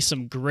gave me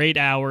some great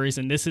hours,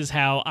 and this is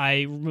how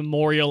I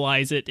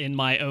memorialize it in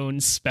my own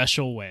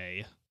special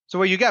way.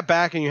 So you got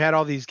back and you had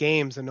all these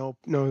games and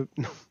no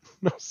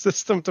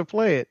system to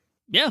play it.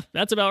 Yeah,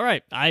 that's about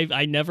right.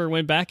 I never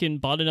went back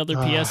and bought another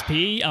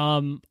PSP.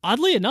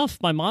 Oddly enough,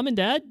 my mom and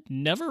dad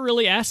never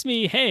really asked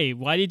me, "Hey,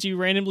 why did you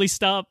randomly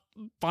stop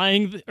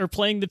buying or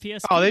playing the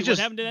PSP? What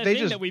happened to that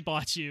thing that we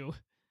bought you?"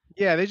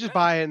 Yeah, they just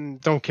buy it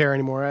and don't care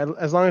anymore.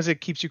 As long as it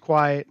keeps you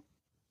quiet,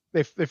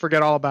 they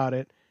forget all about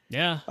it.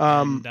 Yeah.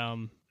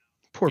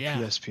 Poor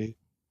PSP.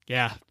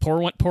 Yeah,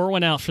 pour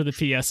one out for the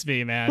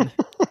PSP, man.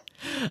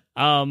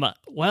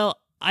 Well,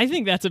 I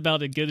think that's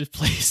about a good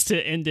place to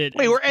end it.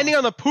 Wait, we're ending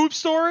on the poop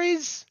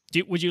stories?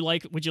 Would you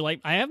like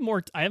I have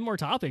more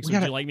topics.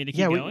 Would you like me to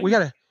keep going? We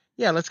gotta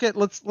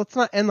let's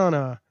not end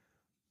on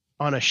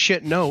a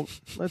shit note.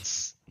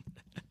 Let's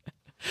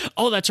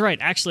Oh, that's right.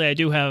 Actually, I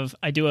do have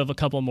a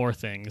couple more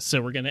things.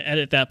 So we're going to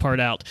edit that part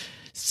out.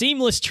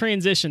 Seamless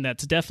transition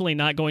that's definitely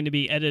not going to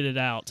be edited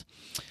out.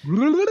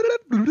 What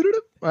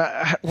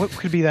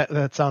could be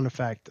that sound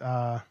effect?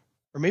 Or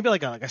maybe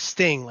like a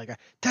sting, like a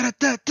da da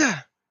da da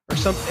or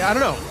something. I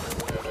don't know.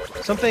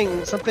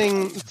 Something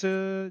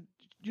to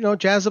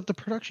jazz up the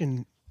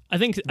production. I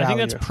think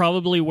that's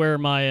probably where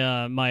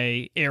my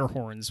my air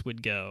horns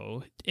would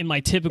go in my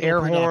typical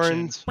air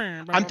production.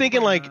 Horns. I'm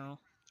thinking like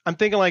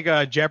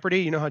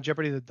Jeopardy. You know how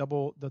Jeopardy, the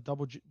double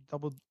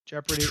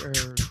Jeopardy or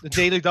the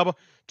daily double,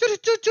 something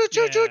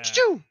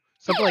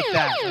like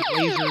that. Like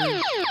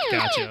lasers.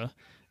 Gotcha.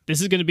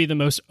 This is going to be the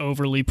most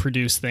overly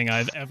produced thing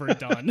I've ever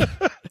done.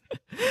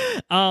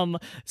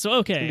 So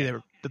okay. Maybe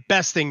the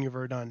best thing you've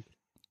ever done.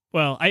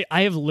 Well,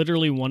 I have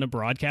literally won a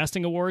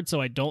broadcasting award, so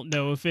I don't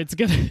know if it's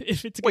gonna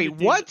Wait,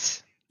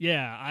 what?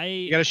 Yeah,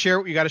 You gotta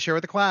share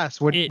with the class.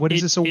 What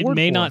is this award It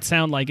may for? not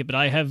sound like it, but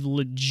I have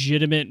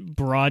legitimate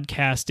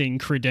broadcasting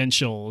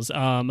credentials.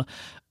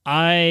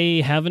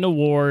 I have an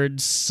award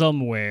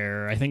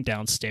somewhere, I think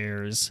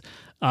downstairs,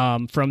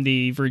 from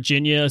the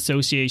Virginia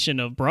Association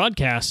of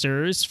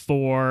Broadcasters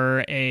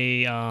for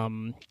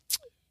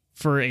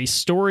a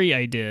story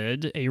I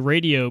did, a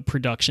radio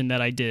production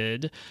that I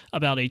did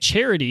about a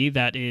charity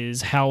that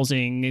is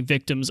housing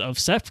victims of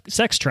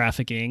sex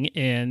trafficking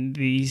in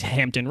the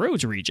Hampton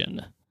Roads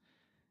region.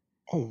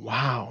 Oh,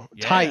 wow.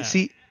 Yeah. Ty,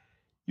 see,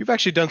 you've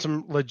actually done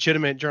some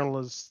legitimate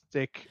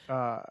journalistic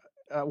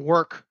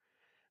work.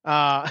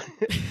 I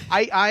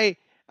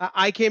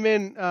came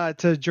in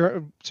to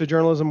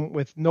journalism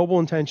with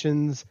noble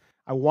intentions.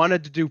 I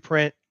wanted to do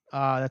print.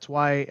 That's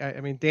why, I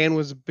mean, Dan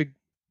was a big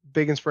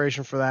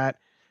inspiration for that.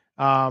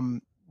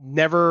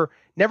 Never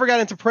got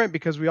into print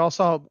because we all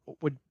saw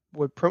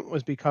what print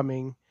was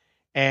becoming.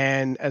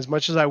 And as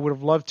much as I would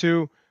have loved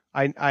to,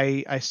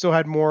 I still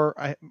had more,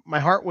 my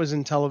heart was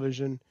in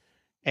television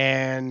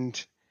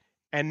and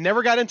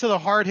never got into the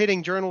hard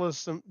hitting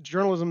journalism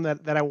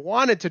that I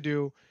wanted to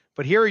do.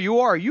 But here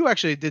you are, you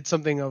actually did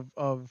something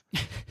of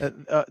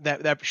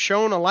that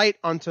shone a light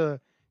onto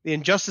the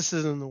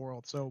injustices in the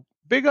world. So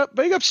big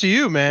ups to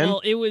you, man.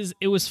 Well, it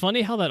was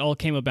funny how that all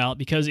came about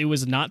because it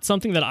was not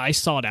something that I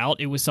sought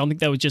out. It was something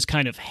that was just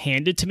kind of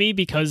handed to me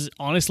because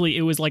honestly,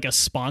 it was like a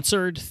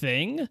sponsored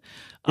thing.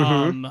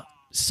 Mm-hmm.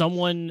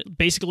 Someone,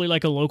 basically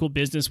like a local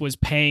business, was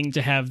paying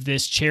to have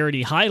this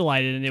charity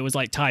highlighted, and it was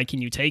like, Ty,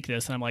 can you take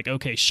this? And I'm like,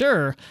 okay,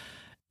 sure.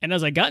 And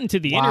as I got into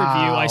the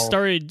interview, I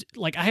started,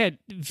 like, I had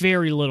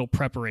very little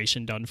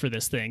preparation done for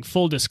this thing,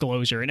 full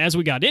disclosure. And as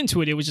we got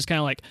into it, it was just kind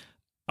of like,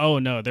 oh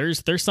no,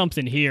 there's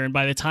something here. And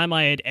by the time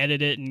I had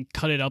edited it and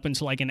cut it up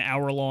into like an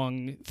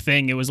hour-long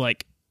thing, it was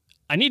like,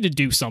 I need to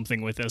do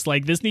something with this.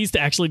 Like, this needs to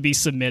actually be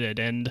submitted.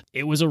 And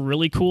it was a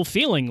really cool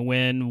feeling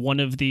when one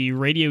of the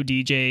radio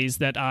DJs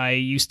that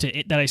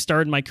I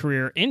started my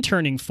career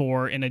interning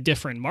for in a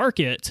different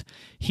market,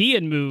 he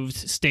had moved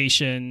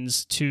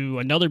stations to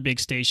another big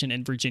station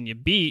in Virginia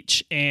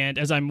Beach. And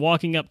as I'm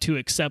walking up to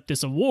accept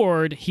this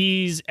award,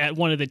 he's at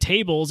one of the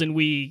tables and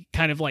we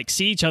kind of like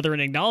see each other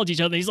and acknowledge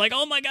each other. He's like,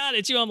 oh my God,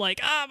 it's you. I'm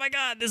like, oh my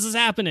God, this is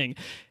happening.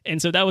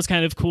 And so that was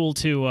kind of cool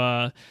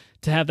to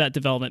have that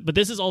development. But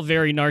this is all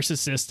very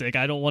narcissistic.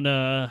 I don't want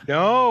to...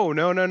 No.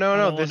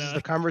 This is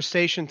the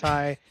conversation,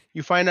 Ty.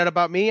 You find out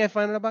about me, I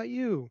find out about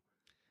you.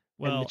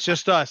 Well, and it's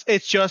just us.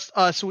 It's just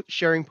us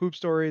sharing poop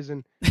stories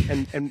and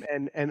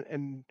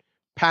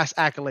past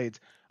accolades.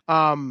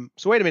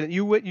 So wait a minute.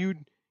 You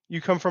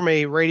come from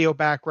a radio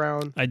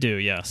background. I do,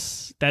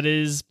 yes. That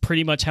is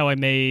pretty much how I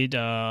made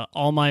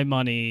all my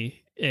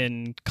money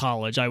in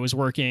college. I was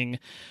working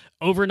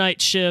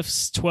overnight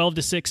shifts, 12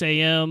 to 6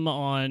 a.m.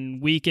 on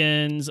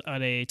weekends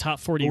at a top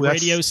 40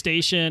 radio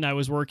station. I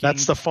was working...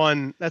 That's the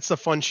fun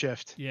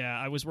shift. Yeah,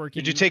 I was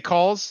working... Did you take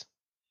calls?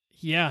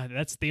 Yeah,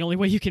 that's the only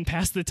way you can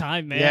pass the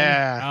time, man.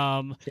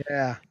 Yeah.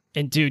 Yeah.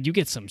 And dude, you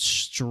get some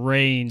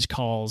strange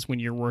calls when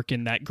you're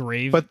working that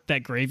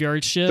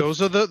graveyard shift.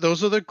 Those are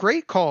the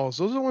great calls.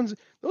 Those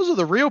are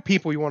the real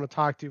people you want to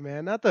talk to,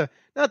 man. Not the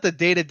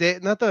day-to-day,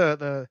 not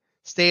the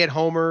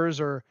stay-at-homers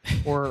or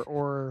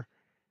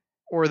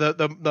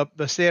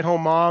the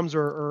stay-at-home moms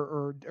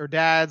or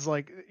dads.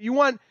 Like, you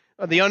want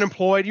the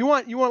unemployed. You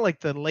want like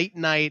the late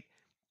night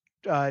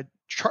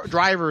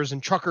drivers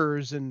and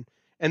truckers and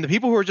the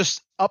people who are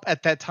just up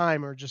at that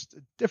time are just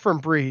a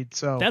different breed.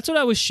 So that's what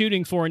I was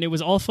shooting for, and it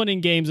was all fun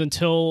and games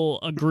until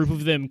a group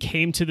of them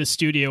came to the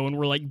studio and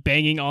were like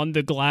banging on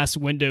the glass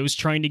windows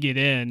trying to get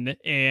in,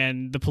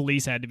 and the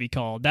police had to be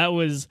called. That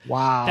was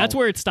wow. That's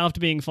where it stopped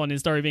being fun and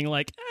started being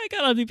like, I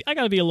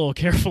gotta be a little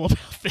careful about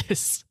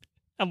this.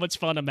 How much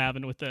fun I'm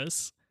having with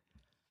this.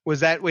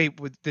 Was that,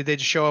 did they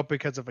just show up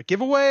because of a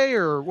giveaway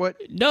or what?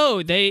 No,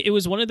 it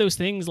was one of those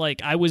things,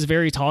 like, I was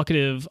very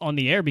talkative on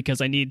the air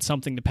because I need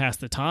something to pass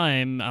the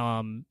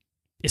time,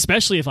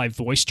 especially if I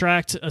voice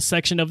tracked a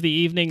section of the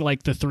evening,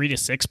 like the 3 to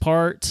 6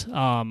 part.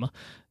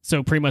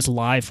 So pretty much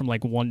live from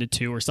like 1 to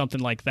 2 or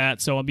something like that.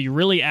 So I'll be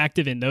really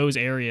active in those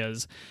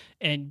areas.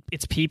 And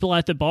it's people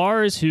at the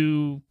bars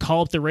who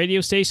call up the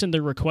radio station.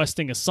 They're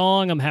requesting a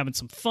song. I'm having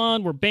some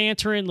fun. We're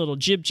bantering, little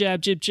jib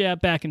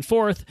jab back and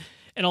forth.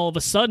 And all of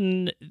a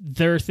sudden,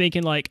 they're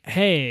thinking like,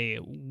 hey,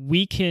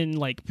 we can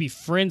like be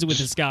friends with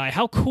this guy.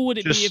 How cool would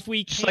it be if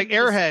we just like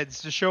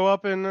airheads to show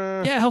up and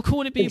how cool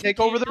would it be if take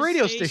over the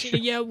radio station?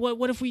 Yeah,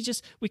 what if we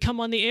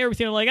come on the air with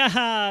you? Like,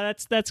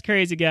 that's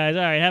crazy, guys.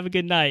 All right, have a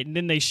good night. And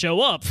then they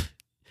show up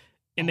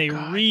and they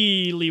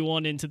really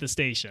want into the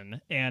station.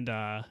 And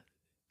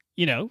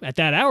at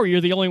that hour,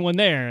 you're the only one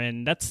there,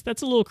 and that's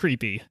a little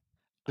creepy.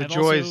 The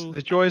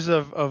joys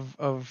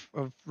of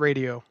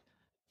radio.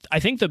 I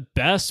think the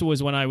best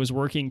was when I was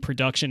working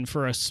production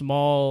for a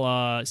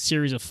small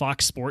series of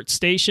Fox Sports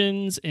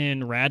stations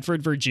in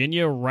Radford,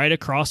 Virginia, right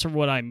across from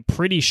what I'm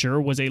pretty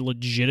sure was a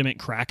legitimate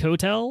crack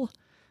hotel.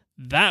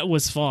 that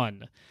was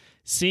fun.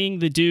 Seeing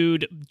the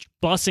dude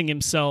bussing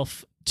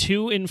himself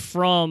to and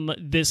from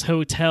this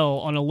hotel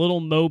on a little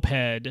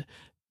moped,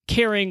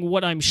 carrying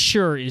what I'm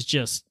sure is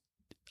just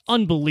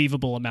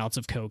unbelievable amounts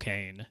of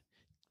cocaine.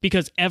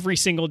 Because every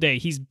single day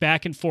he's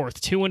back and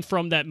forth to and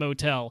from that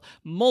motel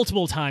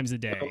multiple times a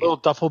day. Like a little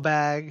duffel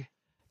bag.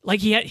 Like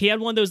he had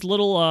one of those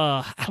little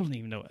I don't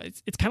even know.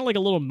 It's kind of like a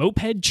little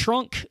moped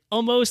trunk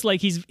almost.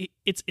 Like it's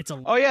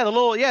a Oh yeah,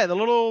 the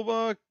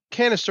little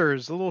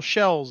canisters, the little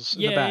shells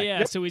in the back. Yeah.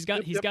 Yep. So he's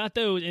got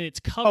those, and it's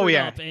covered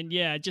up, and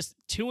just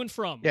to and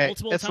from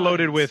multiple that's times.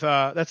 loaded with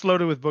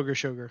booger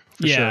sugar.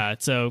 For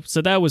sure.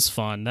 So that was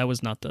fun. That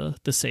was not the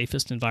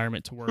safest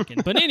environment to work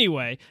in. But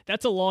anyway,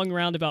 that's a long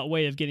roundabout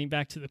way of getting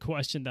back to the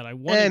question that I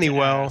wanted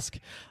to ask.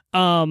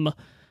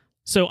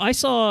 So I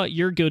saw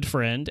your good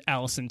friend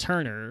Allison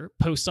Turner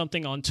post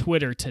something on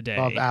Twitter today.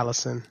 Love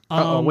Allison.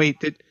 Wait,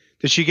 did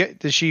she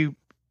see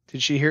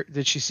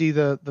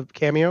the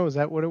cameo? Is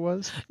that what it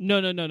was?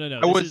 No.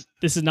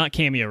 This is not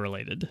cameo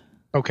related.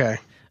 Okay.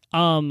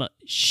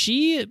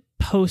 She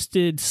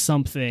posted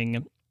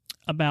something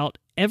about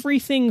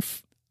everything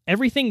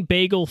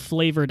bagel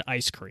flavored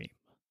ice cream.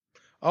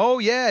 Oh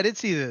yeah, I did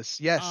see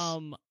this. Yes. I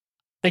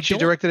think she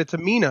directed it to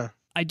Mina.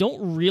 I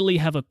don't really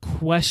have a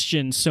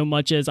question so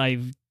much as I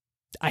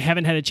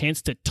haven't had a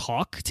chance to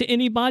talk to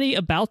anybody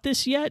about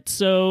this yet.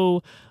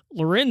 So,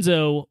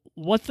 Lorenzo,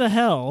 what the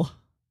hell?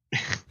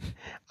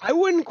 I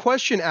wouldn't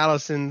question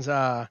Allison's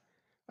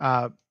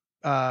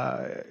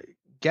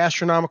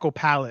gastronomical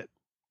palate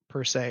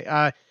per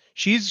se.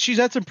 She's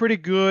had some pretty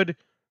good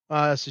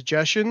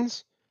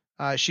suggestions.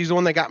 She's the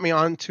one that got me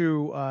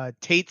onto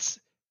Tate's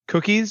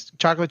cookies,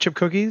 chocolate chip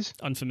cookies.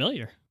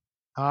 Unfamiliar.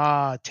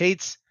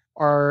 Tate's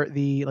are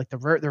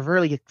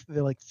they're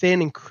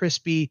thin and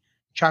crispy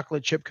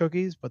chocolate chip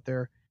cookies, but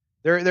they're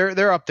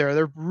up there.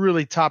 They're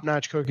really top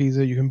notch cookies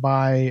that you can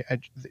buy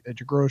at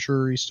your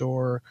grocery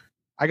store.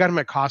 I got them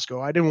at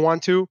Costco. I didn't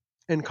want to,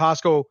 and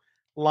Costco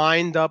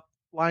lined up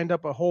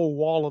a whole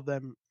wall of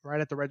them right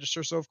at the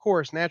register. So of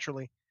course,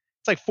 naturally,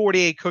 it's like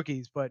 48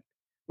 cookies, but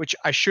which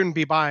I shouldn't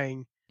be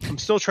buying. I'm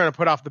still trying to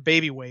put off the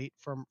baby weight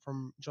from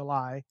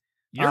July.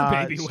 Your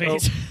baby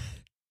weight.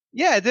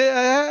 Yeah,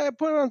 I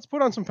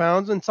put on some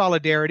pounds in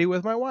solidarity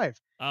with my wife.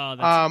 Oh,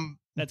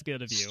 that's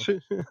good of you.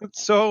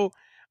 So,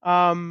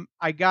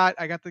 I got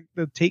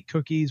the Tate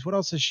cookies. What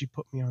else has she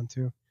put me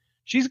onto?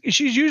 She's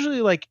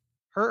usually like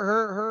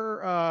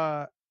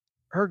her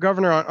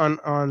governor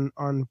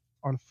on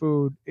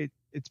food.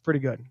 It's pretty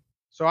good.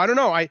 So I don't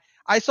know.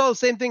 I saw the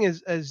same thing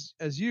as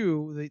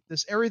you.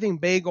 This everything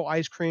bagel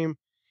ice cream.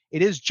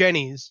 It is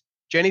Jenny's.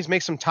 Jenny's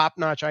makes some top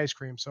notch ice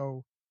cream.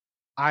 So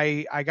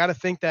I got to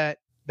think that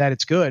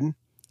it's good.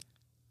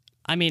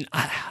 I mean,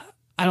 I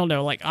don't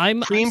know. Like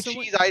I'm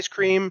cheese ice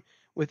cream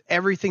with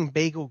everything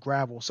bagel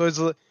gravel.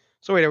 So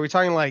wait, are we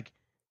talking like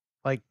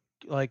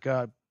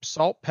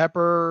salt,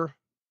 pepper?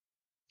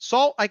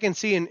 Salt I can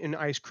see in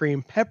ice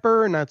cream.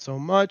 Pepper not so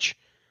much.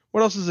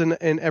 What else is on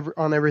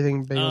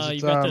everything bagels?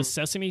 You've got the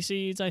sesame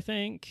seeds, I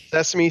think.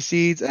 Sesame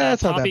seeds.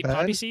 That's not that bad.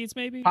 Poppy seeds,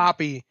 maybe.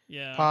 Poppy.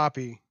 Yeah.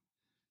 Poppy.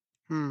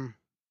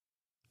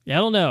 Yeah, I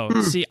don't know.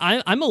 See,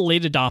 I'm a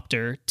late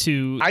adopter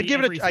to. I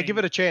give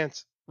it a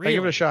chance. Really? I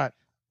give it a shot.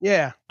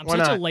 Yeah. I'm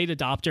such a late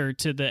adopter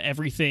to the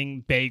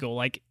everything bagel.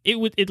 Like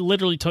it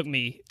literally took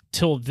me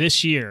till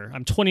this year.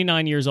 I'm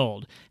 29 years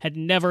old. Had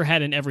never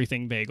had an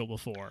everything bagel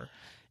before.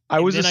 I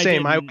was the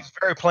same. I was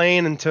very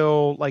plain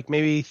until like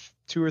maybe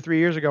 2 or 3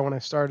 years ago when I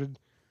started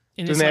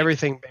doing the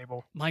everything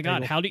bagel. My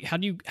God, how do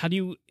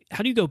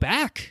you go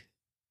back?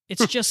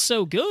 It's just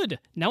so good.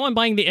 Now I'm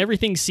buying the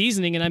everything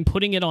seasoning and I'm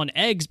putting it on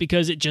eggs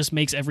because it just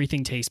makes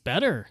everything taste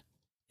better.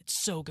 It's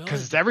so good.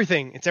 Because it's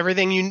everything. It's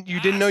everything you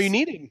didn't know you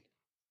needed.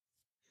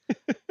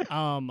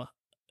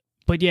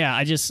 But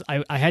yeah,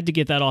 I had to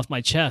get that off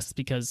my chest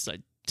because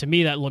to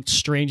me that looked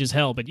strange as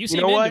hell. But you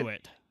seem into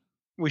it.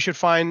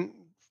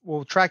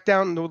 We'll track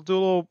down. We'll do a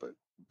little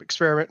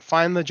experiment.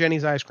 Find the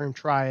Jenny's ice cream.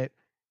 Try it,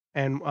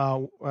 and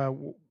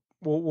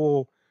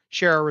we'll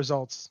share our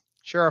results.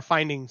 Share our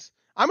findings.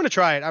 I'm gonna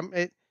try it.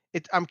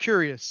 I'm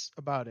curious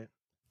about it.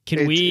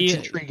 It's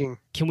intriguing.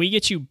 Can we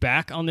get you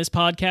back on this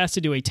podcast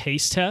to do a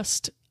taste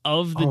test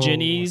of the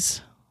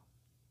Jenny's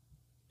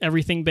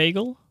everything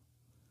bagel?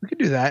 We could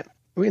do that.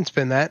 We can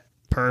spin that.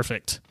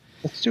 Perfect.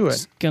 Let's do it.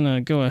 Just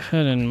gonna go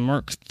ahead and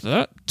mark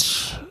that.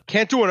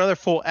 Can't do another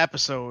full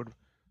episode,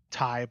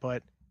 Ty,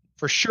 but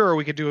for sure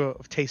we could do a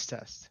taste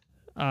test.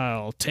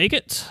 I'll take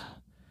it.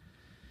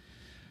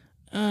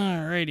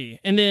 Alrighty.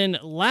 And then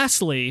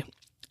lastly,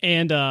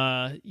 and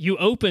you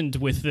opened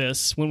with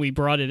this when we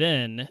brought it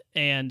in,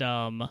 and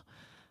I'm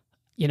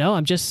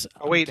just.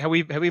 Oh wait, have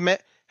we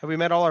met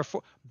all our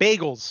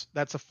bagels?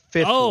 That's a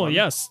fifth. Oh one.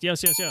 yes.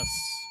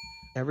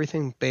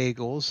 Everything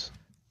bagels.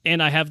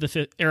 And I have the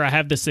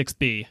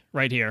 6B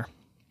right here.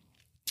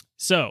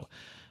 So,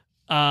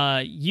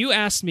 you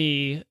asked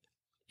me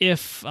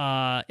if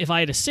I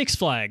had a Six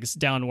Flags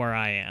down where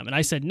I am, and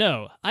I said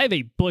no. I have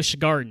a Busch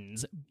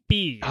Gardens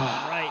B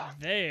right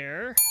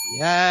there.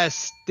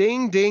 Yes,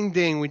 ding, ding,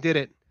 ding. We did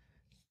it.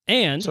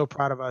 And so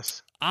proud of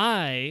us.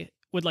 I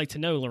would like to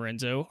know,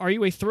 Lorenzo, are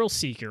you a thrill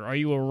seeker? Are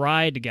you a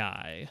ride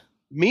guy?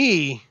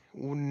 Me,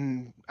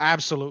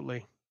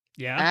 absolutely.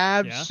 Yeah.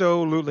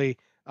 Absolutely.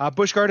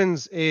 Busch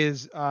Gardens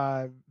is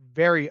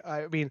very.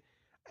 I mean,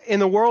 in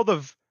the world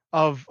of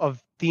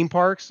theme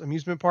parks,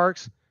 amusement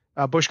parks,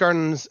 Busch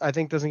Gardens I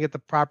think doesn't get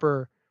the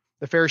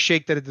fair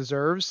shake that it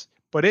deserves,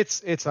 but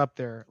it's up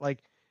there.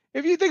 Like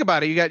if you think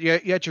about it, you got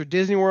your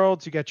Disney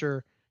Worlds, you got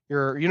your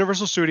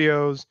Universal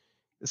Studios.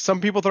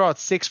 Some people throw out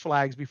Six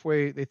Flags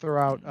before they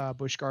throw out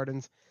Busch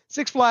Gardens.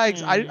 Six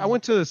Flags. I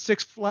went to the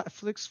Six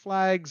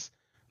Flags.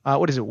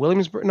 What is it?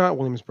 Williamsburg? Not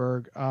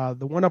Williamsburg.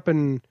 The one up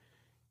in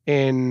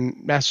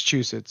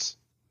Massachusetts.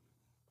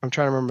 I'm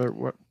trying to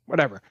remember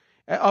whatever.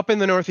 Up in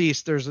the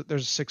Northeast,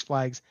 there's Six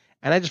Flags,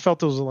 and I just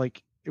felt it was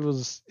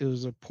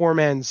a poor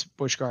man's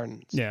Busch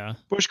Gardens. Yeah.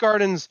 Busch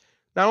Gardens.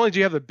 Not only do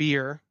you have the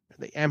beer,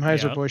 the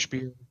Anheuser-Busch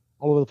beer,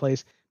 all over the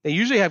place. They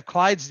usually have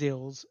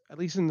Clydesdales. At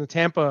least in the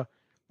Tampa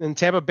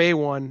Bay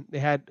one, they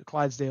had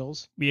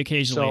Clydesdales. We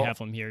occasionally have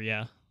them here.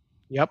 Yeah.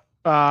 Yep.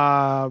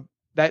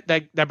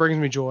 That brings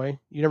me joy.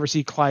 You never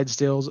see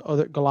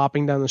Clydesdales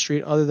galloping down the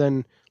street other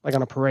than like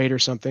on a parade or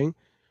something.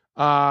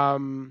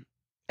 And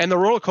the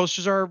roller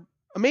coasters are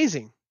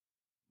amazing.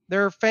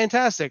 They're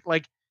fantastic.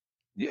 Like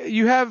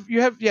you have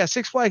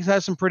Six Flags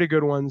has some pretty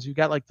good ones. You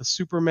got like the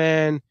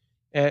Superman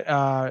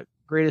at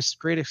Great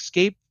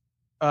Escape,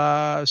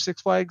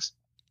 Six Flags,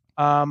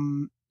 or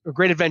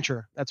Great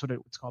Adventure. That's what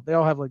it's called. They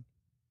all have like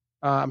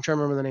I'm trying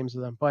to remember the names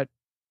of them, but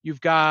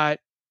you've got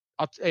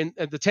and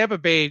the Tampa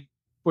Bay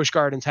Busch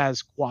Gardens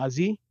has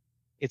Quasi.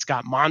 It's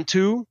got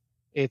Montu.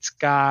 It's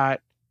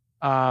got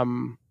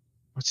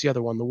what's the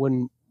other one? The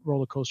wooden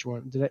roller coaster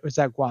one. Was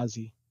that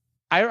Quasi?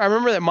 I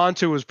remember that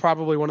Montu was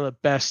probably one of the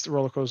best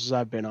roller coasters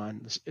I've been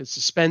on. It's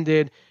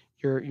suspended.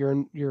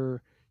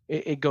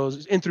 It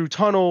goes in through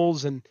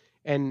tunnels and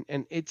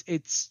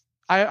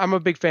I'm a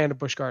big fan of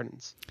Busch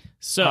Gardens.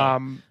 So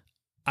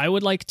I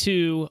would like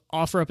to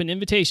offer up an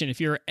invitation. If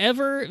you're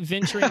ever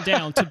venturing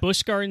down to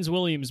Busch Gardens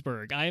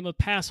Williamsburg, I am a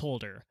pass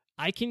holder.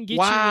 I can get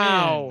you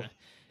in,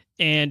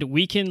 and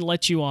we can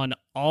let you on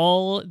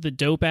all the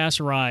dope ass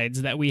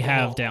rides that we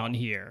have down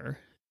here.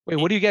 Wait,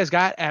 what do you guys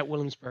got at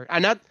Williamsburg?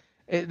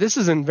 This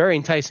isn't very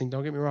enticing.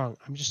 Don't get me wrong.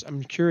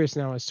 I'm curious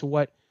now as to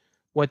what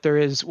there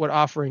is, what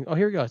offering. Oh,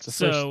 here we go. It's the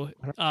first.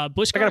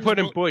 Busch Gardens. I gotta put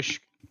it in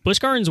Busch. Busch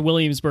Gardens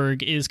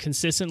Williamsburg is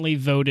consistently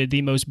voted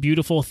the most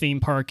beautiful theme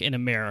park in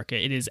America.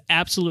 It is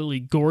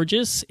absolutely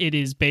gorgeous. It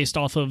is based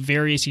off of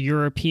various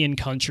European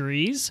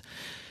countries.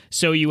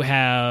 So you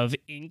have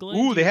England.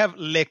 Ooh, they have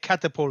Le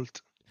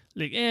Catapult.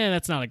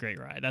 That's not a great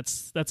ride.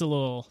 That's a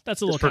little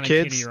kind of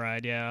kiddie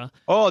ride, yeah.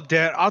 Oh,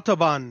 Der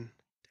Autobahn.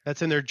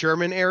 That's in their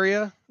German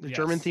area,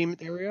 German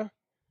themed area.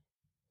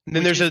 And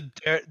then there's a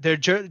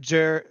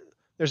Der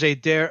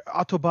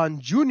Autobahn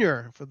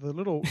Junior for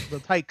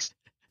the tykes.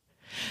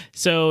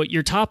 So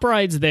your top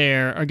rides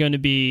there are going to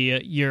be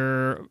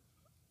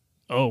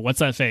what's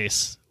that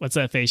face? What's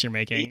that face you're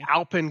making? The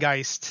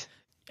Alpengeist.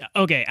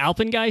 Okay,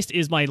 Alpengeist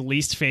is my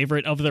least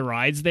favorite of the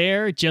rides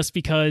there, just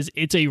because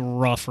it's a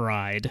rough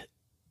ride.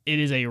 It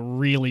is a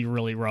really,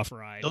 really rough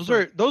ride.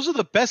 Those are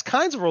the best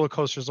kinds of roller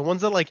coasters, the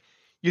ones that like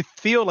you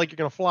feel like you're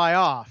gonna fly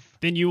off.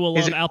 Then you will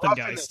love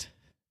Alpengeist.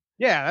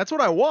 Yeah, that's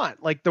what I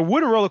want. Like the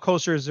wooden roller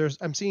coasters.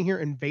 I'm seeing here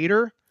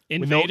Invader.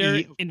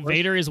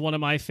 Invader is one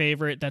of my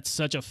favorite. That's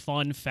such a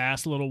fun,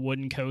 fast little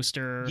wooden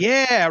coaster.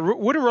 Yeah,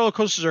 wooden roller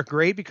coasters are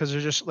great because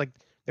they're just like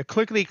the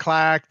clickety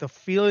clack, the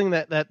feeling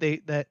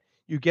that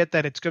you get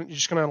that you're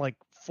just gonna like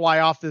fly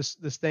off this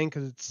thing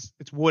because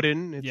it's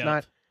wooden. It's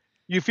not.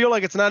 You feel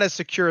like it's not as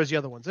secure as the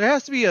other ones. There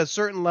has to be a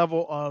certain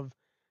level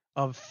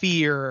of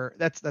fear.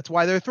 That's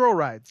why they're thrill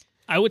rides.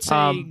 I would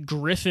say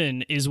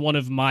Griffin is one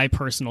of my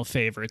personal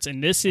favorites,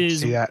 and this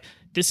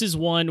is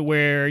one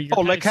where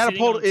you're like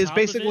Catapult is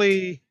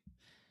basically.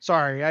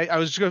 Sorry,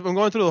 I'm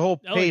going through the whole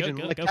page, and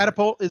like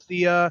Catapult is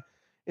the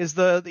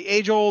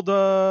age old.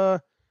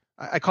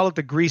 I call it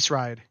the Grease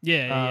ride.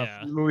 Yeah.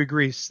 From the movie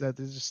Grease. That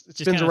it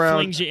spins kind of around,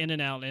 flings you in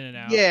and out.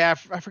 Yeah,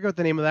 I forget what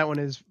the name of that one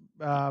is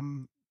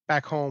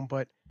back home,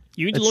 but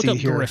you need to look up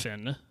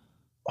Griffin.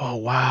 Oh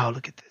wow,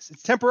 look at this!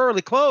 It's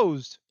temporarily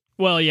closed.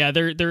 Well, yeah,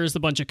 there's a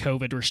bunch of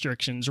COVID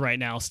restrictions right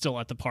now still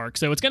at the park,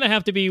 so it's going to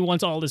have to be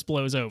once all this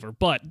blows over.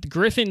 But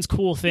Griffin's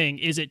cool thing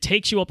is it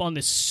takes you up on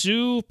this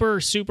super,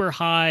 super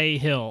high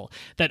hill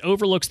that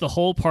overlooks the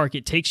whole park.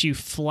 It takes you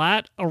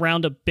flat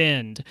around a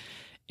bend,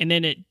 and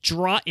then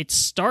it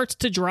starts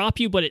to drop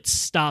you, but it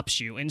stops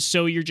you, and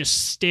so you're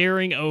just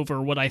staring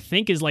over what I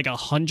think is like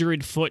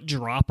 100-foot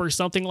drop or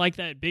something like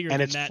that, bigger than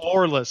that. And it's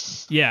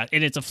floorless. Yeah,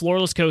 and it's a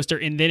floorless coaster,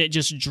 and then it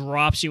just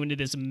drops you into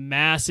this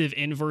massive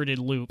inverted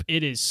loop.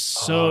 It is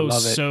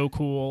so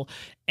cool.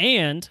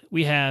 And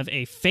we have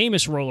a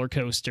famous roller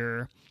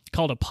coaster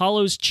called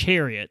Apollo's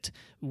Chariot,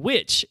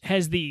 which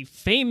has the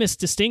famous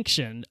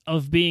distinction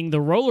of being the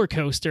roller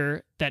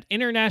coaster that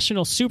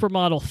international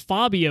supermodel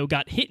Fabio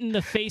got hit in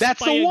the face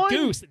by a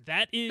goose.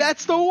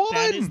 That's the one.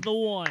 That is the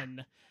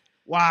one.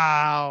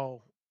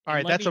 Wow. All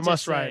And right, let that's me a just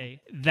must ride.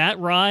 say, that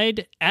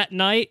ride at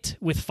night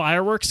with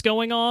fireworks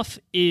going off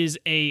is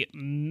a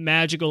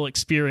magical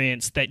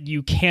experience that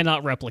you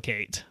cannot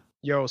replicate.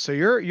 Yo, so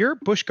your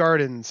Busch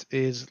Gardens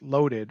is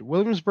loaded.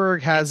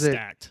 Williamsburg has It's it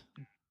stacked.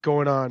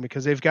 going on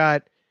because they've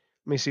got,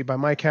 let me see, by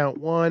my count,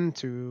 one,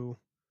 two.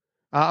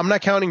 I'm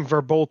not counting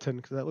Verbolten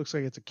because that looks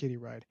like it's a kiddie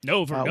ride.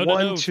 No,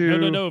 One,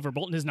 two. no.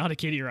 Verbolten is not a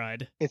kiddie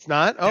ride. It's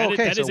not. Oh,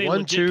 okay. That So is a one,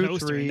 legit two,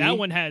 coaster. three. And that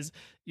one has,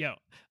 yo,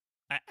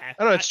 I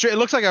don't know. It's straight. It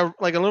looks like a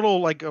little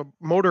like a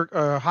motor,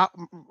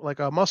 like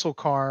a muscle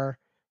car.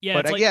 yeah,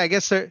 But it's like, yeah, I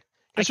guess there's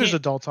can't-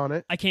 adults on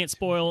it. I can't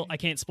spoil.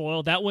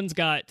 That one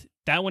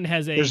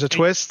has There's a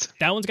twist.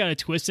 That one's got a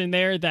twist in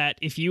there that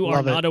if you are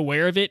Love it. not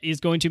aware of it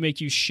is going to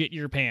make you shit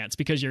your pants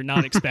because you're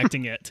not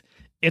expecting it.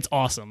 It's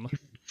awesome.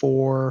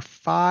 4,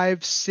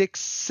 5, 6,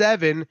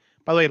 7.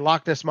 By the way,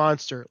 Loch Ness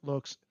Monster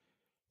looks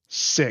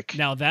sick.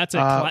 Now that's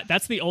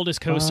that's the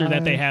oldest coaster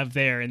that they have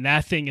there, and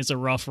that thing is a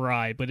rough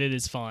ride, but it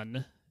is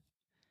fun.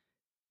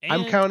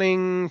 I'm And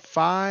counting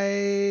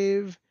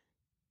five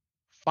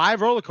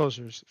roller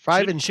coasters.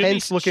 Five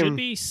intense looking. Should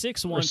be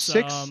 6 once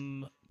 6?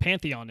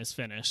 Pantheon is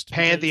finished.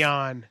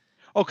 Pantheon.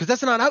 Oh, because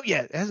that's not out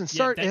yet. It hasn't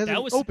started. It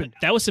hasn't opened.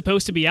 That was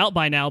supposed to be out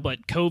by now,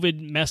 but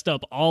COVID messed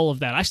up all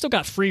of that. I still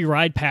got free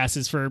ride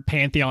passes for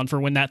Pantheon for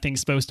when that thing's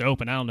supposed to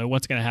open. I don't know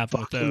what's going to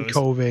happen Fucking with those.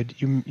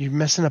 COVID. You're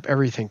messing up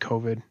everything,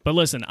 COVID. But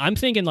listen, I'm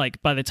thinking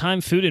like by the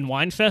time Food and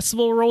Wine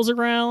Festival rolls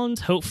around,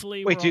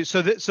 hopefully. Wait, dude,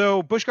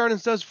 so Busch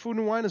Gardens does food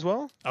and wine as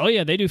well? Oh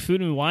yeah, they do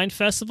Food and Wine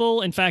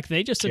Festival. In fact,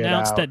 they just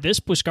announced that this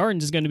Busch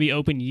Gardens is going to be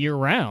open year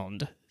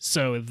round.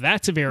 So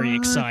that's very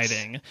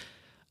exciting.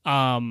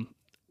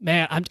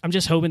 Man, I'm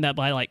just hoping that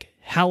by like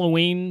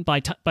Halloween,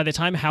 by the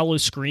time Hallow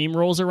Scream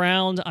rolls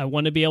around, I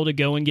want to be able to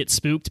go and get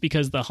spooked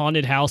because the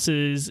haunted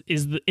houses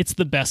it's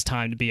the best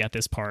time to be at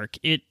this park.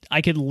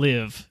 I could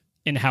live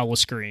in Hallow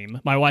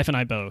Scream. My wife and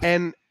I both.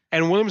 And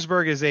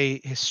Williamsburg is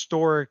a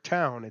historic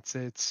town.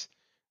 It's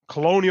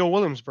colonial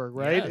Williamsburg,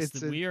 right? Yes,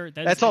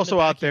 that's also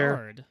out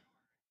there.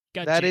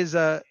 You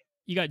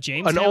got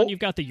Jamestown. You've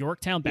got the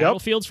Yorktown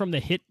battlefields from the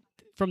hit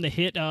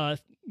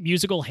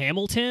musical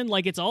Hamilton.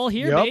 Like it's all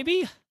here,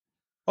 baby.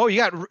 Oh, you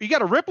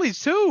got a Ripley's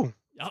too.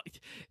 Oh,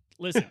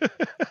 listen,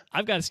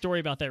 I've got a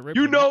story about that You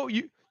Ripley.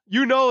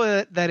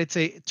 know that it's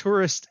a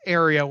tourist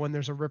area when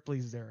there's a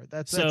Ripley's there.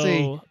 That's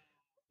a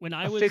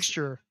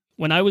fixture.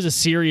 When I was a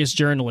serious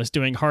journalist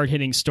doing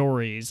hard-hitting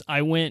stories,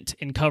 I went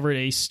and covered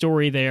a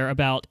story there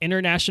about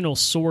International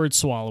Sword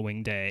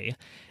Swallowing Day.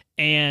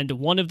 And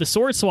one of the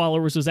sword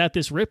swallowers was at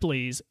this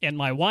Ripley's, and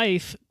my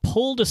wife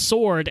pulled a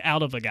sword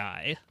out of a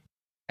guy.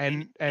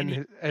 And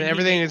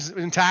everything is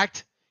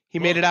intact? He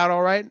made it out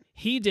all right?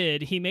 He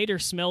did. He made her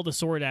smell the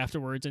sword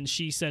afterwards, and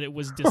she said it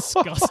was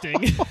disgusting.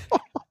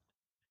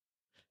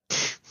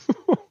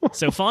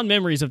 So fond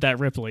memories of that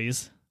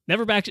Ripley's.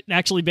 Never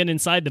actually been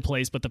inside the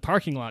place, but the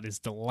parking lot is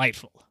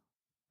delightful.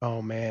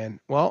 Oh, man.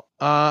 Well,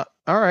 all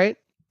right.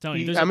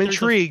 I'm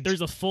intrigued.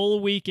 There's a full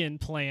weekend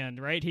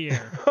planned right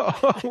here.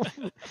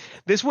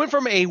 This went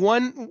from a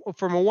 1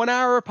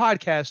 hour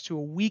podcast to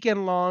a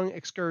weekend long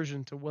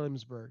excursion to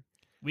Williamsburg.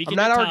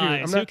 Weekend I'm not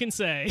arguing. Who can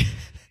say?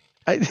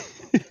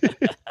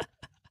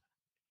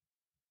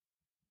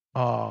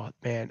 Oh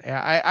man,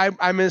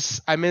 I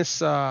miss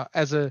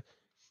as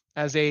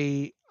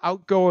a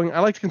outgoing. I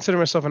like to consider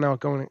myself an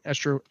outgoing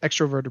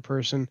extroverted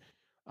person.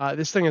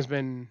 This thing has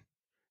been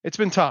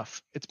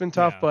tough. It's been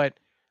tough, but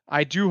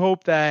I do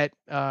hope that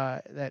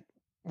that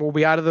we'll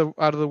be out of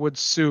the woods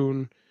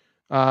soon.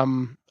 I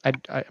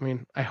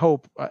mean, I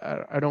hope.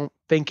 I don't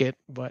think it,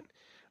 but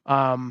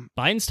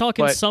Biden's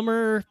talking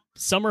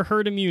summer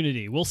herd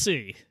immunity. We'll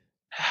see.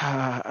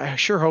 I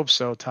sure hope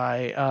so,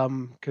 Ty.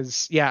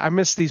 Because I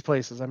miss these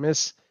places. I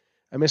miss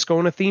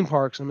going to theme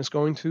parks. I miss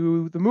going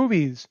to the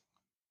movies.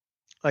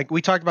 Like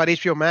we talked about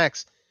HBO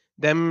Max,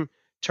 them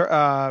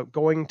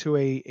going to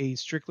a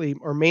strictly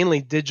or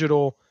mainly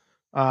digital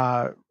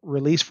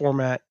release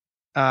format.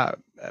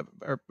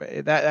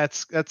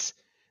 That's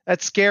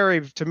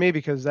scary to me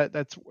because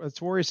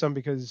that's worrisome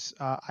because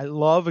I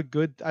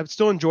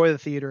still enjoy the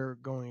theater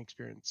going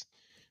experience.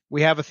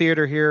 We have a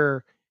theater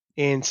here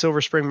in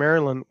Silver Spring,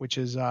 Maryland, which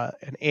is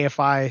an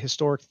AFI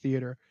historic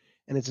theater,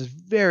 and it's a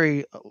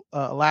very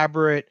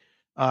elaborate,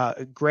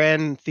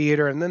 grand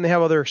theater. And then they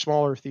have other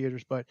smaller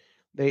theaters, but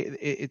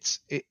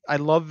I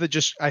love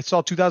I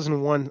saw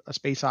 2001: A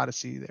Space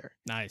Odyssey there.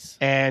 Nice.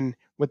 And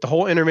with the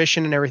whole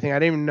intermission and everything, I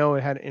didn't even know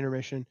it had an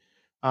intermission.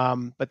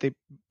 But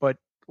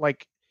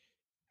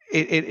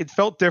it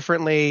felt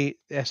differently.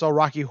 I saw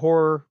Rocky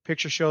Horror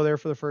Picture Show there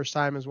for the first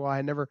time as well.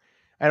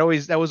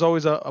 That was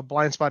always a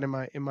blind spot in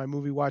my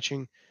movie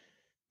watching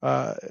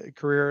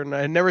career, and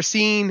I had never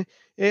seen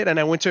it, and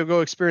I went to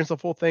go experience the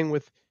full thing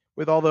with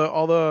all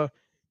the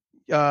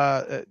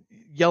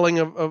yelling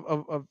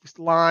of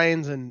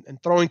lines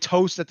and throwing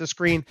toast at the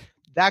screen.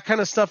 That kind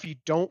of stuff you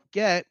don't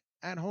get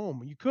at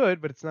home. You could,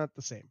 but it's not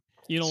the same.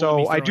 You don't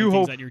want to be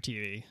throwing things at your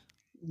TV.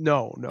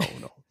 No.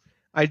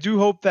 I do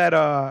hope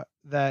that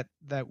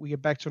that we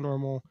get back to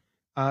normal,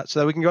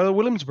 so that we can go to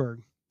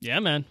Williamsburg. Yeah,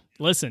 man.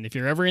 Listen, if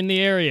you're ever in the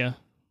area,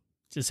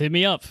 Just hit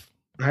me up.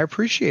 I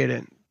appreciate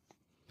it.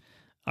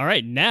 All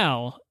right,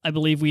 now I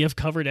believe we have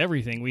covered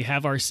everything. We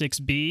have our 6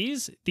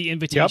 Bs. The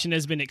invitation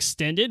has been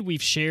extended.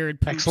 We've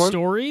shared poop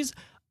stories.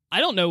 I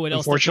don't know what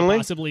else there could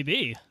possibly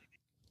be.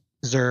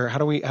 Is there?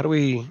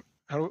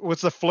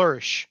 What's the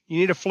flourish? You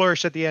need a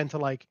flourish at the end to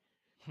like.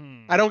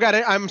 I don't got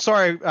it. I'm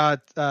sorry,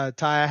 Ty.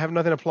 I have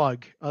nothing to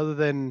plug other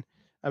than,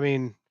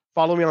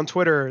 follow me on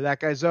Twitter. That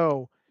guy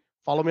Zoe.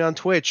 Follow me on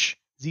Twitch.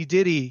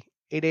 ZDiddy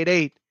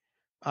 888.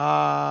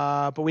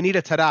 But we need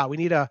a ta-da. We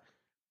need a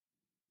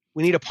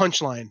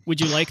punchline.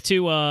 Would you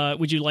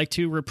like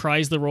to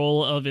reprise the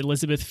role of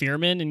Elizabeth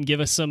Fearman and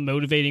give us some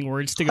motivating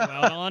words to go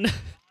out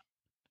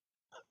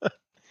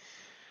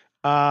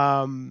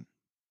on?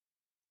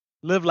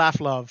 Live, laugh,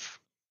 love.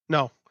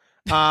 No.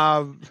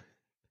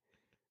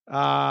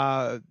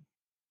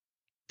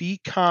 Be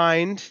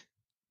kind.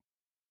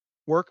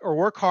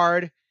 Work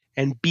hard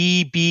and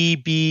be.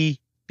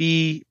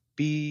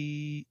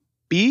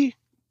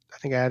 I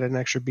think I added an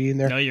extra B in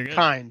there. No, you're good.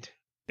 Kind.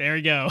 There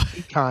we go.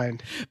 Be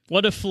kind.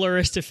 What a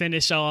flourish to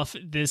finish off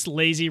this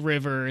lazy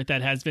river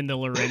that has been the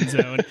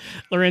Loren-Zone.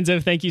 Lorenzo,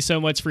 thank you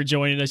so much for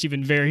joining us. You've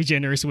been very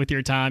generous with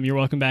your time. You're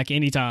welcome back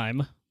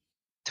anytime.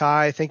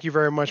 Ty, thank you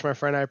very much, my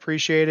friend. I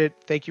appreciate it.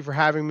 Thank you for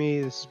having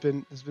me. This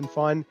has been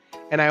fun.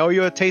 And I owe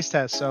you a taste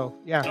test. So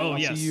yeah, I'll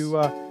see you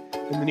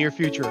in the near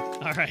future.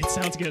 All right.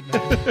 Sounds good,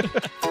 man.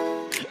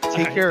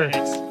 Take care.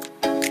 Thanks.